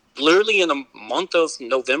 like literally in the month of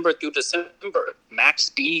November through December, Max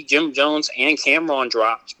B, Jim Jones, and Cameron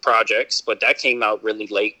dropped projects, but that came out really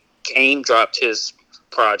late. Kane dropped his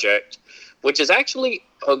project, which is actually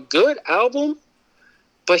a good album,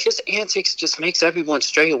 but his antics just makes everyone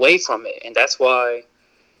stray away from it, and that's why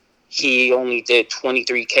he only did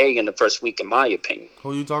 23K in the first week, in my opinion,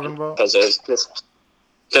 Who you talking about? because of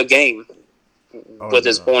the game Oh with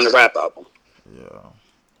his yeah, Born to Rap album. yeah.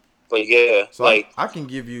 But yeah, So like I can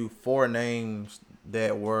give you four names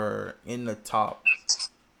that were in the top.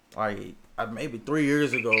 Like maybe 3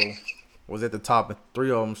 years ago was at the top, and three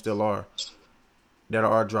of them still are that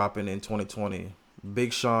are dropping in 2020.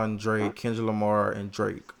 Big Sean, Drake, Kendrick Lamar, and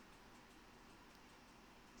Drake.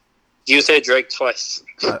 you said Drake twice.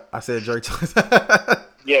 I said Drake twice.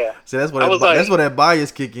 Yeah, So I was like, that's where that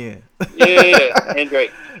bias kick in. yeah, and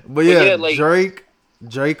Drake. But But yeah, yeah, like Drake,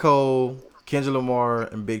 J. Cole, Kendrick Lamar,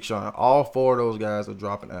 and Big Sean. All four of those guys are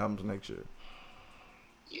dropping albums next year.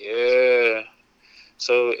 yeah.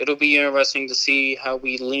 So it'll be interesting to see how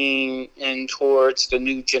we lean in towards the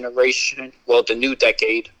new generation, well, the new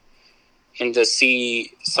decade, and to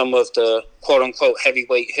see some of the quote unquote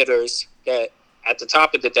heavyweight hitters that at the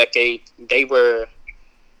top of the decade they were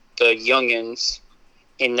the youngins,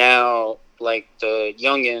 and now like the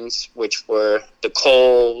youngins, which were the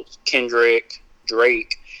Cole, Kendrick,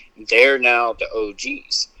 Drake, they're now the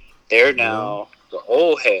OGs. They're Yeah. now the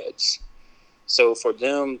old heads. So for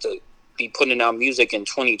them to be putting out music in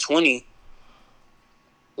 2020,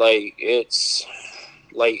 like it's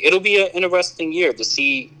like it'll be an interesting year to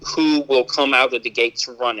see who will come out of the gates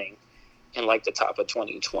running in like the top of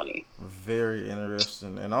 2020. Very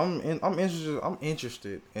interesting, and I'm interested. I'm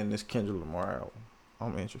interested in this Kendrick Lamar album.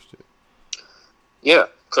 I'm interested. Yeah,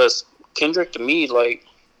 because Kendrick to me, like,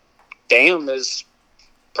 Damn is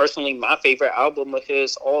personally my favorite album of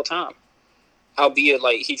his all time. Albeit,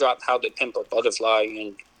 like, he dropped How to Pimp a Butterfly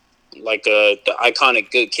and, like, the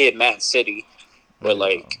iconic Good Kid, Mad City. But, Yeah.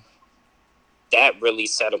 like, that really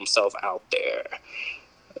set himself out there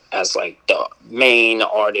as, like, the main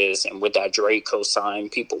artist. And with that Drake co-sign,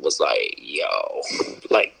 people was like, yo,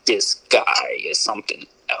 like, this guy is something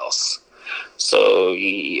else. So,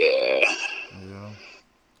 yeah. Yeah.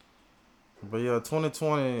 But yeah,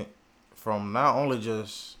 2020, from not only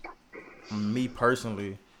just me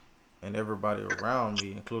personally and everybody around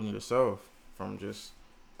me, including yourself, from just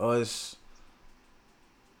us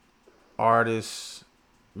artists,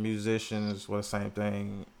 musicians, well, the same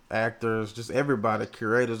thing, actors, just everybody,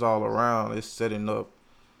 curators all around, it's setting up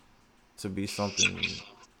to be something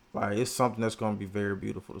like it's something that's gonna be very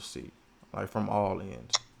beautiful to see, like from all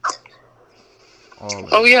ends, all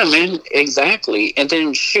Oh ends. yeah, man, exactly. And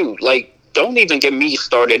then shoot, like don't even get me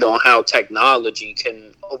started on how technology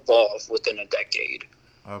can evolve within a decade.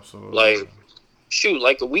 Absolutely. Like shoot,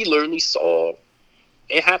 like we literally saw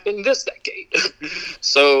it happen this decade.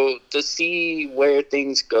 So to see where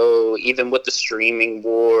things go, even with the streaming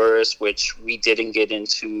wars, which we didn't get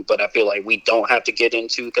into, but I feel like we don't have to get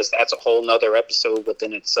into because that's a whole nother episode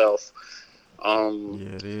within itself. Um,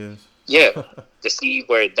 Yeah, it is. yeah, to see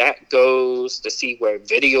where that goes, to see where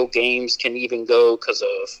video games can even go because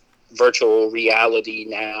of virtual reality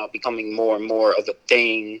now becoming more and more of a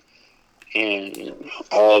thing and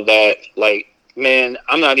all that. Like, man,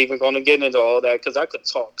 I'm not even going to get into all that because I could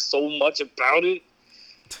talk so much about it,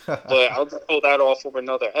 but I'll just hold that off for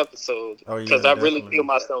another episode Oh because yeah, I really feel definitely.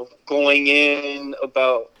 myself going in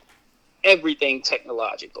about everything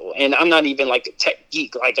technological. And I'm not even like a tech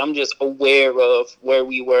geek. Like, I'm just aware of where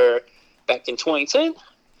we were back in 2010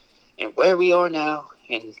 and where we are now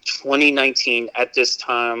in 2019 at this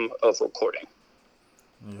time of recording.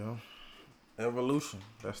 Yeah, evolution.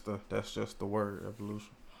 That's just the word,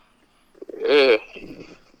 evolution. Yeah.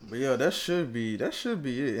 But yeah, that should be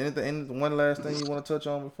it. Anything? One last thing you want to touch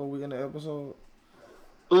on before we end the episode?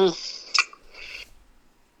 Mm,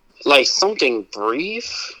 like something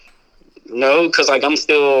brief? No, because like I'm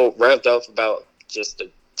still revved up about just the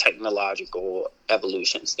technological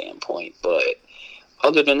evolution standpoint. But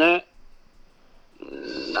other than that,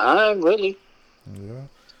 not really. Yeah.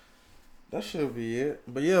 That should be it.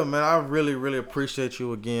 But yeah, man, I really, really appreciate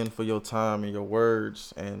you again for your time and your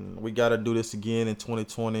words. And we got to do this again in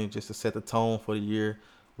 2020 just to set the tone for the year.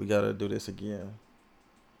 We got to do this again.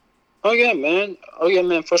 Oh yeah, man. Oh yeah,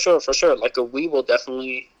 man. For sure, for sure. Like we will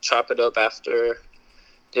definitely chop it up after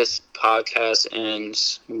this podcast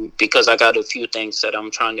ends because I got a few things that I'm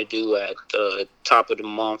trying to do at the top of the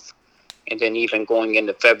month, and then even going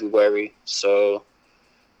into February. So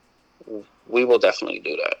we will definitely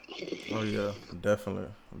do that. Oh yeah, definitely,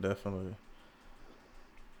 definitely.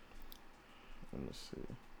 Let me see.